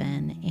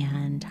reason.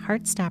 And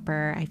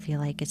Heartstopper, I feel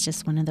like it's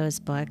just one of those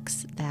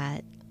books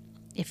that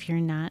if you're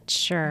not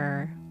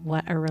sure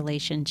what a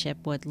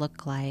relationship would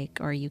look like,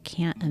 or you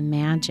can't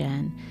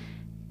imagine,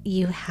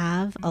 you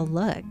have a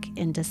look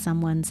into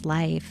someone's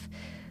life,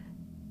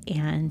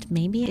 and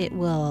maybe it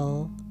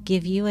will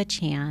give you a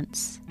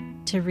chance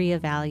to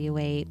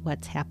reevaluate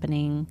what's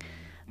happening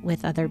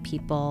with other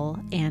people.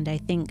 And I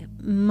think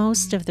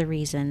most of the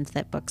reasons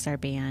that books are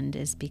banned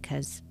is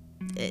because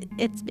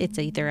it's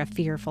either a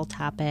fearful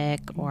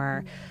topic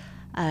or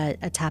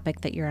a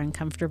topic that you're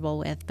uncomfortable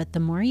with. But the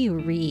more you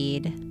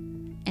read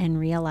and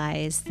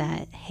realize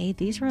that, hey,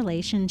 these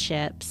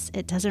relationships,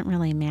 it doesn't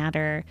really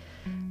matter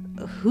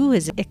who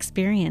is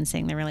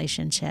experiencing the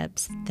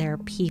relationships, they're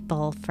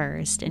people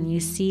first. And you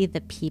see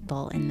the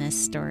people in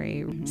this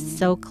story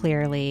so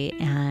clearly.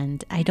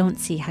 And I don't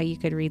see how you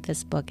could read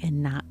this book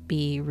and not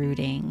be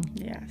rooting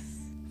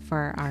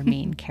for our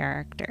main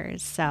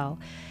characters. So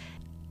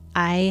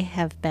I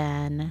have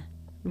been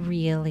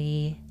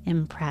really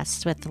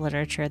impressed with the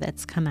literature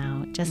that's come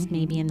out just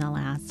maybe in the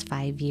last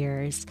 5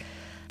 years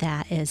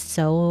that is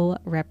so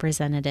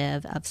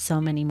representative of so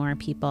many more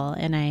people.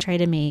 And I try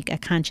to make a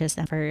conscious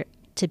effort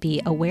to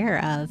be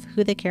aware of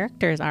who the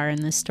characters are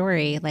in the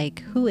story,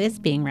 like who is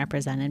being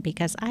represented,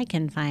 because I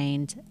can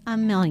find a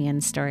million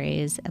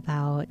stories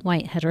about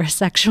white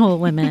heterosexual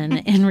women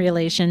in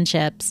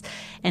relationships,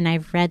 and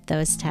I've read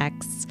those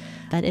texts.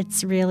 But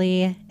it's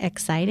really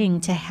exciting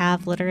to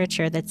have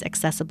literature that's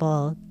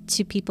accessible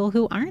to people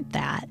who aren't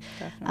that.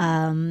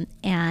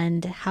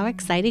 And how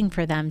exciting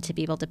for them to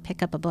be able to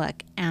pick up a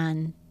book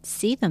and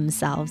see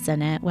themselves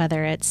in it,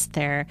 whether it's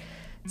their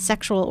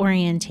sexual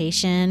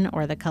orientation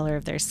or the color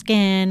of their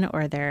skin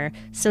or their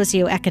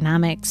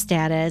socioeconomic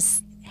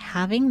status.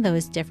 Having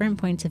those different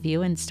points of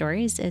view and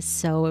stories is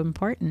so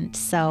important.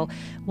 So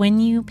when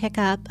you pick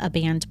up a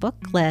banned book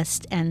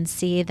list and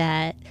see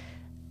that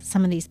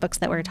some of these books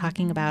that we're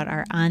talking about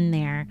are on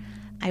there,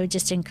 I would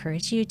just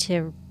encourage you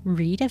to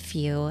read a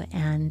few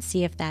and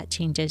see if that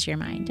changes your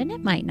mind. And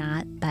it might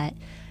not, but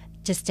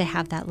just to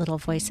have that little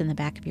voice in the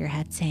back of your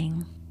head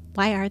saying,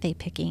 why are they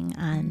picking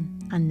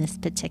on this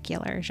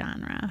particular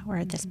genre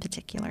or this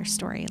particular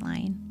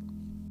storyline?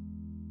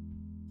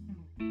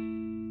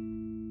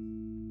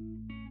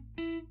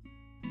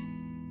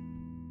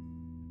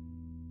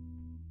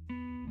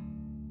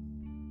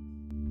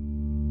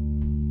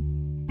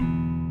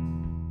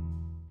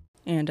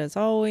 And as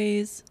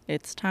always,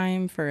 it's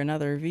time for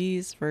another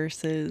V's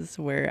Verses,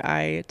 where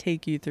I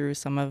take you through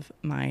some of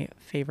my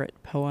favorite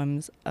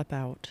poems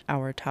about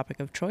our topic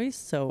of choice.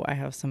 So I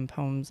have some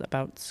poems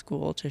about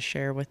school to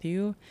share with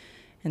you.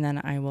 and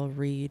then I will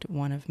read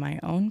one of my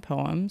own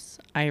poems.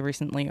 I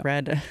recently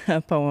read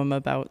a poem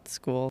about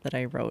school that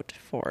I wrote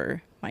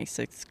for my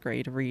 6th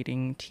grade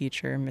reading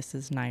teacher,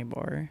 Mrs.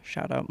 Nybor.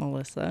 Shout out,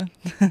 Melissa.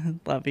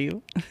 Love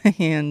you.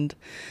 And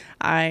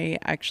I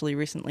actually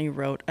recently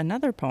wrote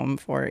another poem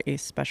for a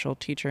special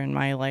teacher in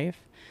my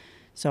life.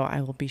 So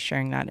I will be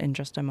sharing that in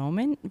just a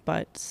moment,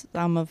 but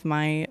some of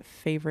my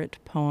favorite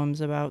poems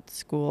about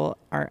school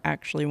are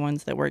actually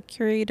ones that were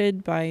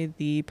curated by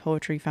the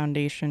Poetry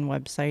Foundation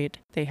website.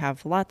 They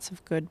have lots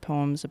of good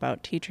poems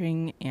about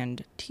teaching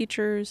and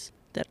teachers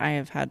that I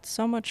have had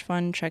so much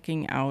fun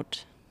checking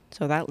out.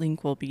 So that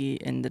link will be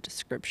in the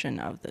description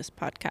of this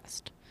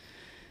podcast.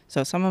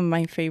 So some of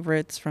my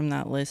favorites from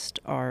that list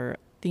are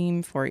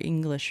Theme for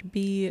English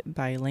B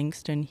by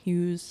Langston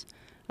Hughes.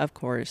 Of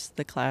course,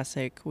 the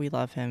classic, We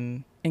Love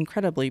Him,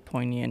 incredibly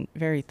poignant,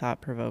 very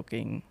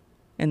thought-provoking.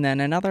 And then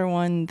another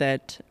one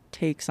that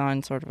takes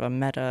on sort of a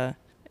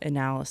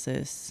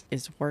meta-analysis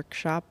is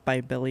Workshop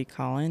by Billy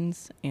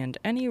Collins. And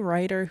any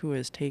writer who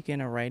has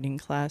taken a writing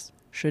class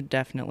should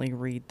definitely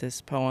read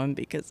this poem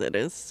because it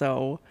is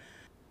so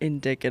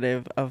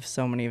indicative of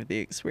so many of the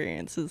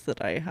experiences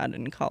that I had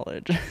in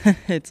college.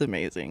 It's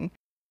amazing.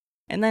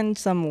 And then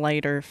some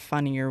lighter,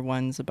 funnier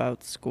ones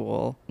about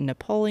school.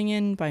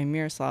 Napoleon by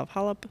Miroslav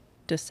Holub,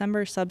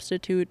 December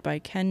Substitute by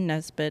Ken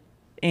Nesbitt,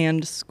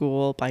 and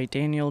School by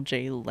Daniel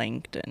J.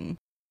 Langdon.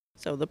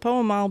 So the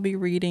poem I'll be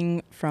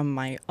reading from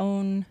my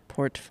own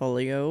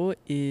portfolio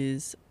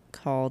is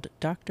called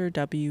Dr.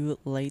 W.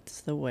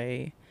 Lights the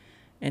Way,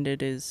 and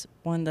it is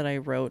one that I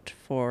wrote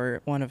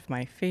for one of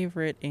my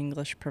favorite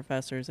English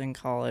professors in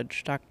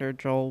college, Dr.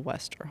 Joel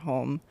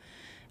Westerholm,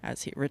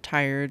 as he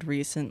retired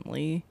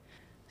recently.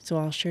 So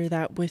I'll share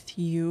that with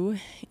you,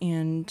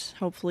 and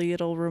hopefully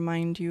it'll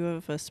remind you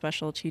of a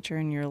special teacher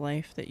in your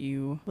life that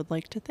you would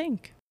like to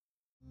thank.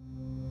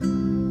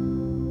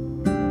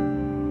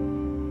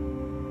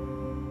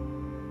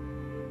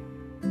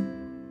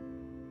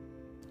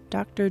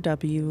 Dr.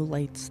 W.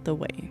 Lights the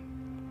Way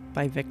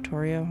by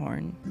Victoria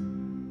Horn.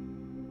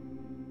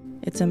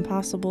 It's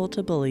impossible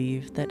to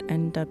believe that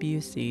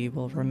NWC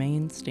will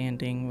remain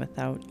standing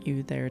without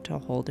you there to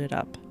hold it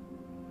up.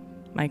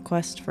 My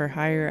quest for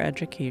higher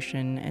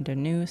education and a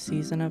new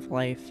season of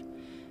life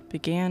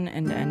began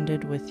and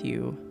ended with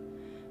you.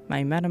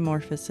 My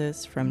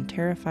metamorphosis from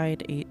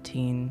terrified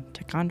 18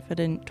 to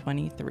confident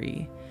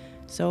 23,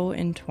 so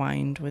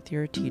entwined with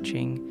your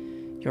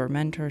teaching, your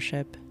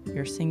mentorship,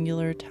 your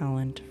singular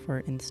talent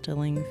for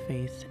instilling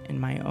faith in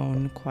my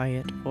own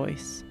quiet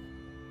voice.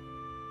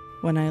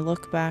 When I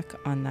look back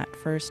on that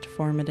first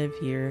formative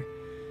year,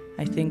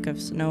 I think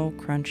of snow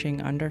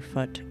crunching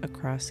underfoot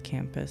across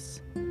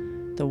campus,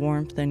 the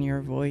warmth in your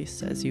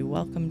voice as you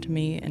welcomed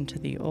me into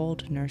the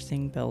old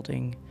nursing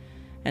building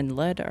and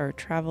led our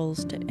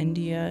travels to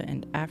India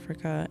and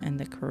Africa and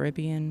the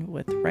Caribbean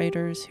with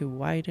writers who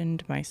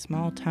widened my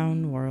small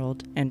town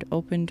world and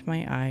opened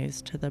my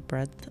eyes to the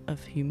breadth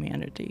of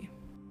humanity.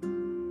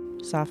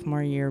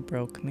 Sophomore year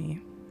broke me,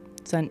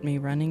 sent me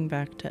running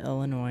back to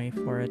Illinois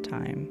for a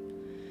time,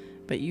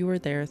 but you were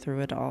there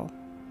through it all,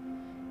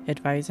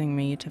 advising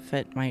me to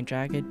fit my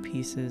jagged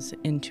pieces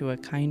into a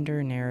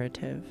kinder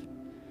narrative.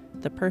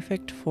 The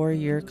perfect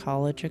 4-year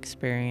college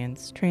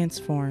experience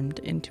transformed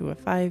into a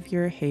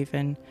 5-year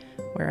haven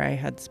where I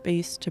had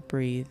space to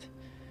breathe,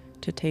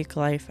 to take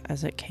life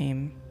as it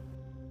came.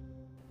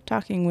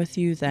 Talking with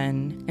you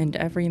then, and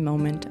every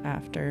moment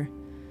after,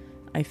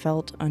 I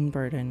felt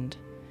unburdened,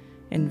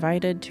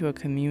 invited to a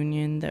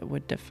communion that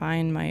would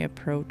define my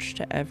approach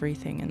to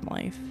everything in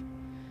life.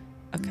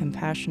 A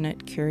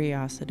compassionate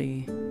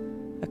curiosity,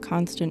 a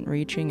constant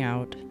reaching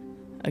out,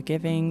 a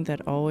giving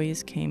that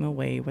always came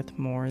away with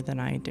more than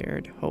I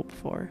dared hope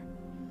for.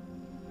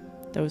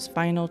 Those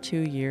final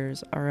 2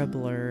 years are a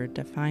blur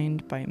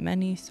defined by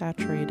many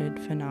saturated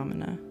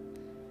phenomena.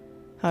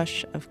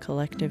 Hush of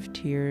collective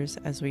tears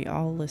as we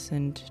all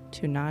listened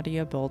to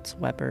Nadia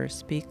Bolz-Weber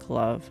speak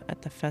love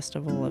at the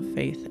Festival of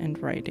Faith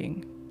and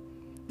Writing.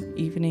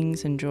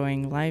 Evenings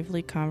enjoying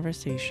lively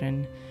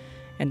conversation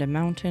and a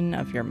mountain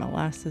of your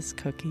molasses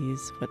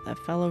cookies with a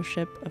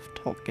fellowship of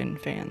Tolkien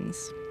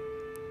fans.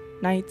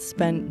 Nights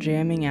spent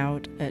jamming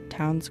out at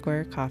Town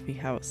Square Coffee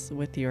House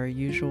with your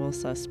usual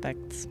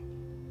suspects.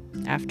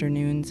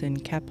 Afternoons in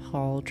Kep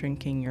Hall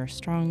drinking your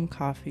strong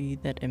coffee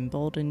that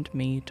emboldened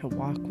me to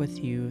walk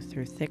with you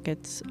through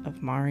thickets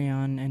of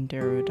Marion and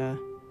Deruda.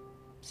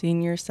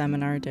 Senior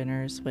seminar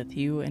dinners with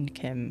you and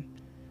Kim,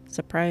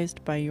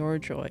 surprised by your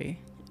joy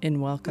in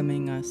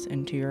welcoming us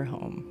into your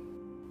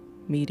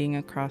home. Meeting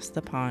across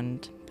the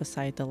pond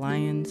beside the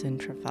lions in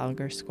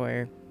Trafalgar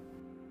Square.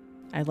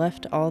 I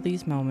left all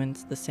these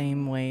moments the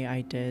same way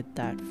I did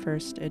that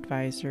first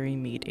advisory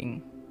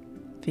meeting,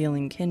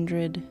 feeling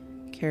kindred,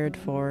 cared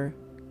for,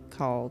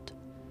 called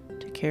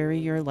to carry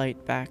your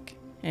light back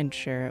and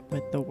share it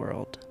with the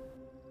world.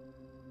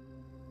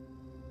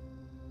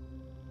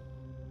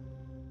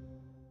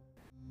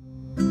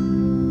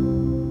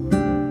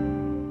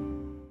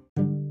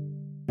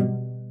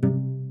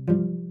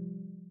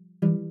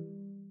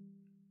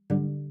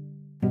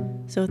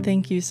 So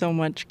thank you so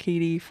much,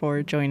 Katie,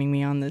 for joining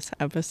me on this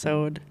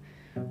episode.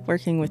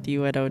 Working with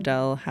you at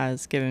Odell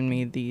has given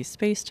me the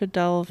space to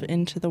delve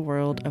into the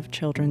world of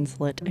children's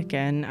lit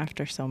again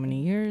after so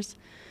many years,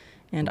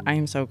 and I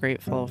am so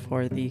grateful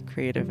for the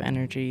creative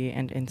energy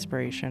and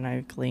inspiration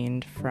I've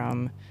gleaned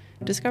from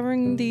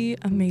discovering the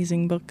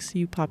amazing books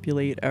you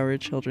populate our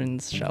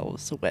children's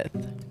shelves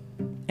with.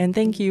 And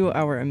thank you,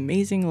 our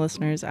amazing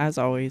listeners, as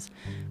always,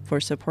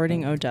 for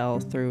supporting Odell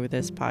through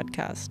this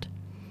podcast.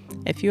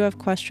 If you have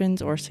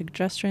questions or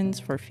suggestions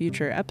for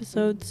future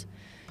episodes,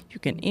 you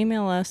can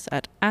email us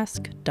at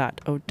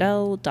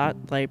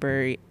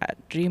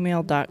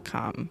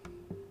ask.odell.library@gmail.com.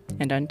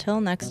 And until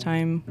next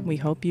time, we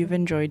hope you've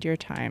enjoyed your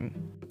time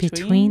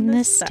Between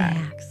the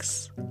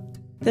Stacks.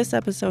 This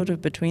episode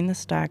of Between the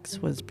Stacks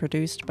was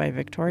produced by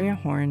Victoria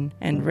Horn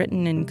and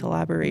written in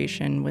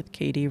collaboration with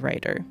Katie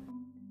Ryder.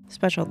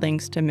 Special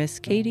thanks to Miss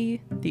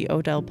Katie, the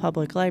Odell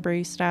Public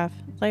Library staff,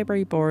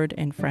 library board,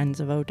 and friends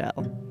of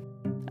Odell.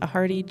 A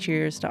hearty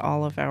cheers to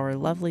all of our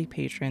lovely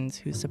patrons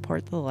who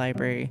support the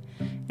library,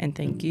 and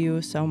thank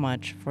you so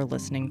much for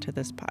listening to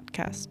this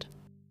podcast.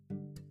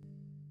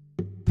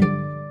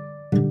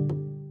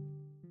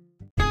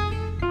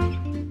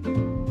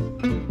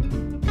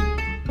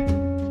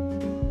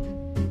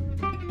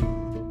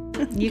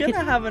 You're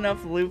gonna have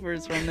enough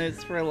bloopers from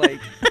this for like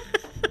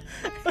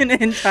an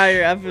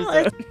entire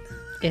episode.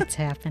 It's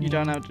happening. You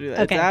don't have to do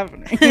that. Okay. It's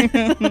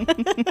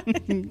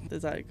happening.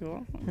 Is that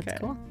cool? Okay.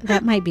 That's cool.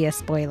 That might be a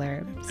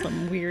spoiler.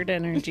 Some weird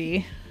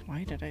energy.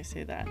 Why did I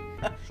say that?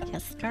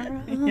 Yes,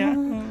 girl. Yeah. Are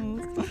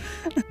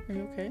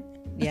you okay?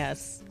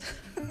 Yes.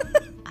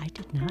 I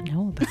did not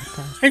know about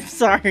this. I'm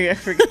sorry, I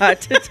forgot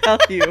to tell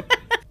you.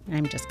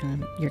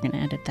 You're gonna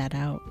edit that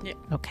out. Yeah.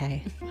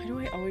 Okay. Why do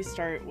I always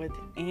start with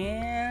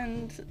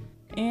and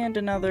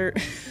another?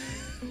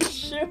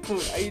 Shoot,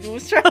 I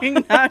was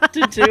trying not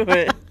to do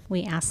it.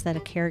 We ask that a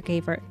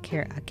caregiver.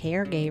 Yeah,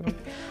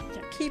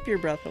 keep your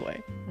breath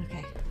away.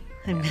 Okay.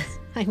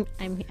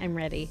 I'm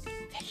ready.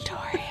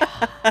 Victoria.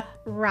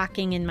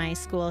 Rocking in my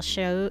school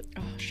show.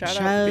 Oh, shut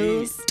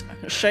shows.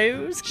 up,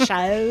 Shows?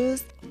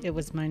 Shows. It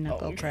was my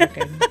knuckle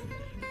cracking.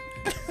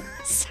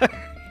 Sorry.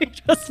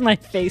 It was my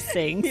face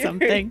saying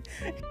something.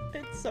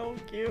 It's so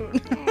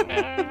cute.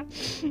 I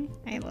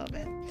love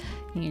it.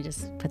 You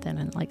just put that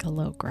in like a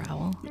low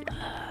growl.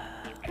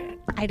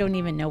 I don't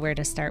even know where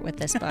to start with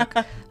this book.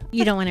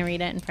 You don't want to read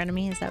it in front of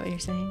me? Is that what you're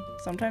saying?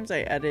 Sometimes I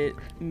edit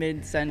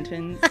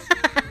mid-sentence,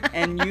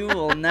 and you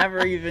will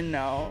never even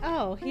know.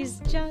 Oh, he's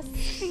just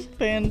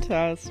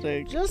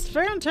Fantastic. just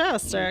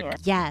fantastic.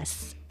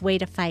 Yes. Way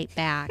to fight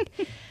back.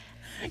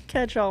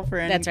 Catch all for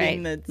That's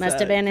anything right. that's Must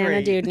have been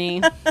Anna great.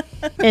 Dewdney.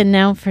 And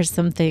now for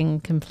something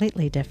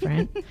completely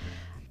different.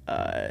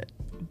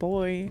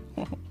 Boy.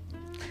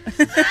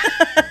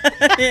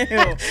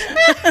 Ew.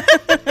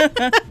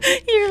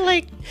 You're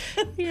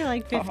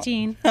like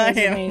 15. I That's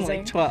am amazing.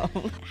 like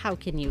 12. How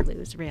can you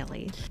lose,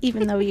 really?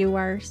 Even though you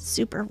are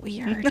super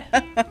weird.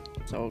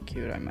 So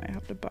cute, I might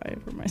have to buy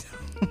it for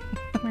myself.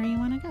 Where you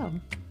want to go?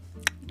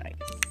 Nice.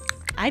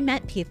 I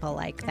met people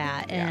like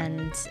that,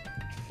 and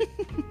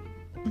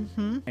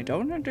I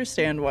don't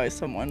understand why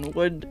someone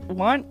would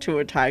want to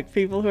attack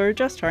people who are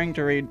just trying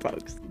to read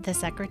books. the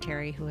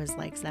secretary, who was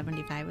like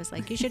 75, was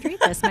like, "You should read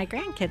this. My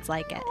grandkids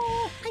like it."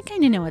 I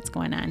kind of know what's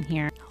going on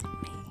here.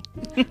 Help me.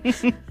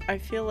 I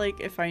feel like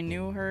if I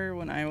knew her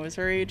when I was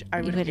her age, I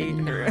You would would hate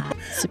her. not.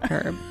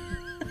 Superb.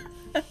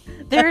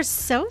 They're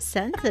so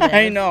sensitive.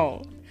 I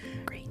know.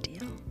 Great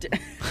deal.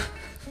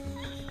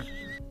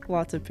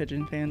 Lots of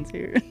pigeon fans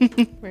here.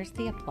 Where's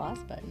the applause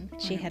button?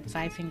 She had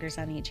 5 fingers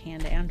on each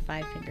hand and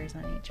 5 fingers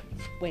on each.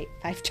 Wait,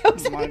 5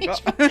 toes Oh my on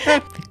each. God.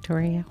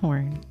 Victoria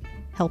Horn.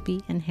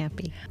 Healthy and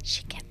happy.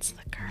 She gets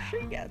the girl. She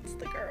gets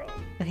the girl.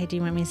 Okay, do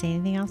you want me to say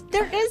anything else?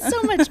 There is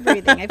so much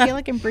breathing. I feel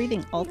like I'm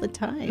breathing all the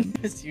time.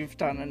 Because you've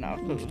done enough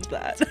of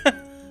that.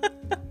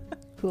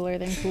 Cooler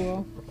than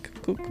cool.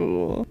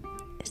 Cool.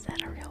 Is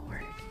that a real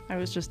word? I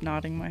was just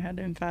nodding my head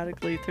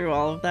emphatically through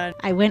all of that.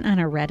 I went on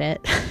a Reddit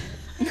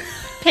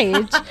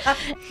page. Oh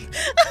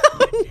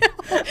no.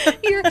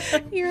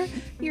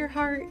 Your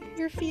heart,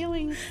 your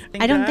feelings.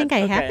 I don't think I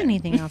have Okay.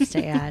 anything else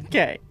to add.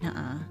 Okay.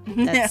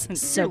 That's Yeah,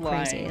 so you're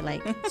crazy. lying.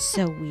 Like,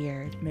 so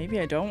weird. Maybe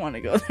I don't want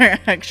to go there,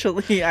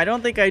 actually. I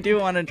don't think I do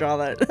want to draw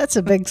that. That's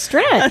a big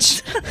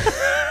stretch.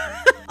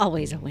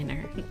 Always a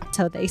winner.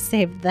 So they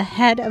saved the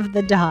head of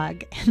the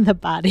dog and the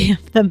body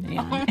of the man.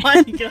 Oh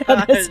my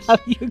That is gosh. how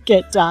you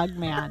get Dog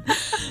Man.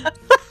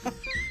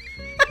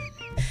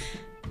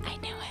 I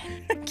knew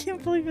it. I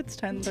can't believe it's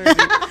 10:30.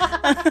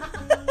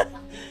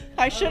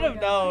 I should have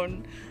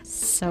known.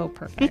 So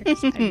perfect. I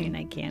mean,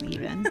 I can't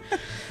even.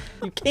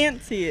 You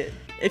can't see it.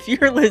 If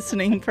you're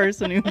listening,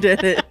 person who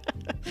did it,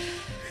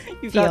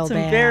 you've Feel got some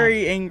bad.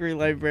 very angry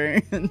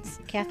librarians.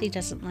 Kathy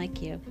doesn't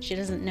like you. She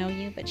doesn't know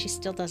you, but she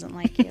still doesn't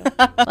like you.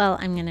 Well,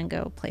 I'm going to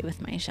go play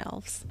with my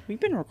shelves. We've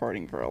been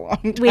recording for a long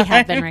time. We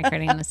have been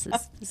recording. This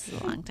is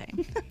a long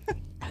time.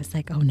 I was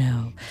like, oh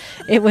no.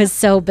 It was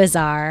so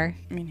bizarre.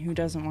 I mean, who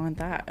doesn't want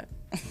that?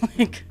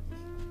 Like,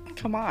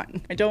 come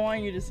on. I don't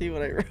want you to see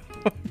what I wrote.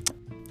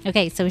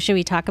 Okay, so should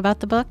we talk about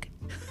the book?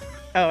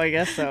 Oh, I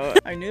guess so.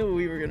 I knew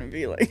we were going to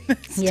be like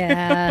this.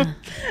 Yeah.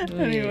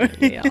 Anyway.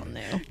 We all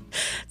knew.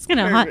 It's going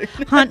to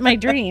haunt my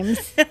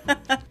dreams.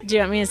 Do you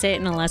want me to say it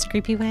in a less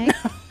creepy way?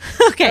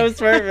 Okay. That was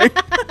perfect.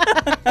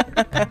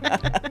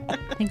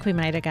 I think we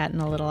might have gotten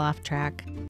a little off track.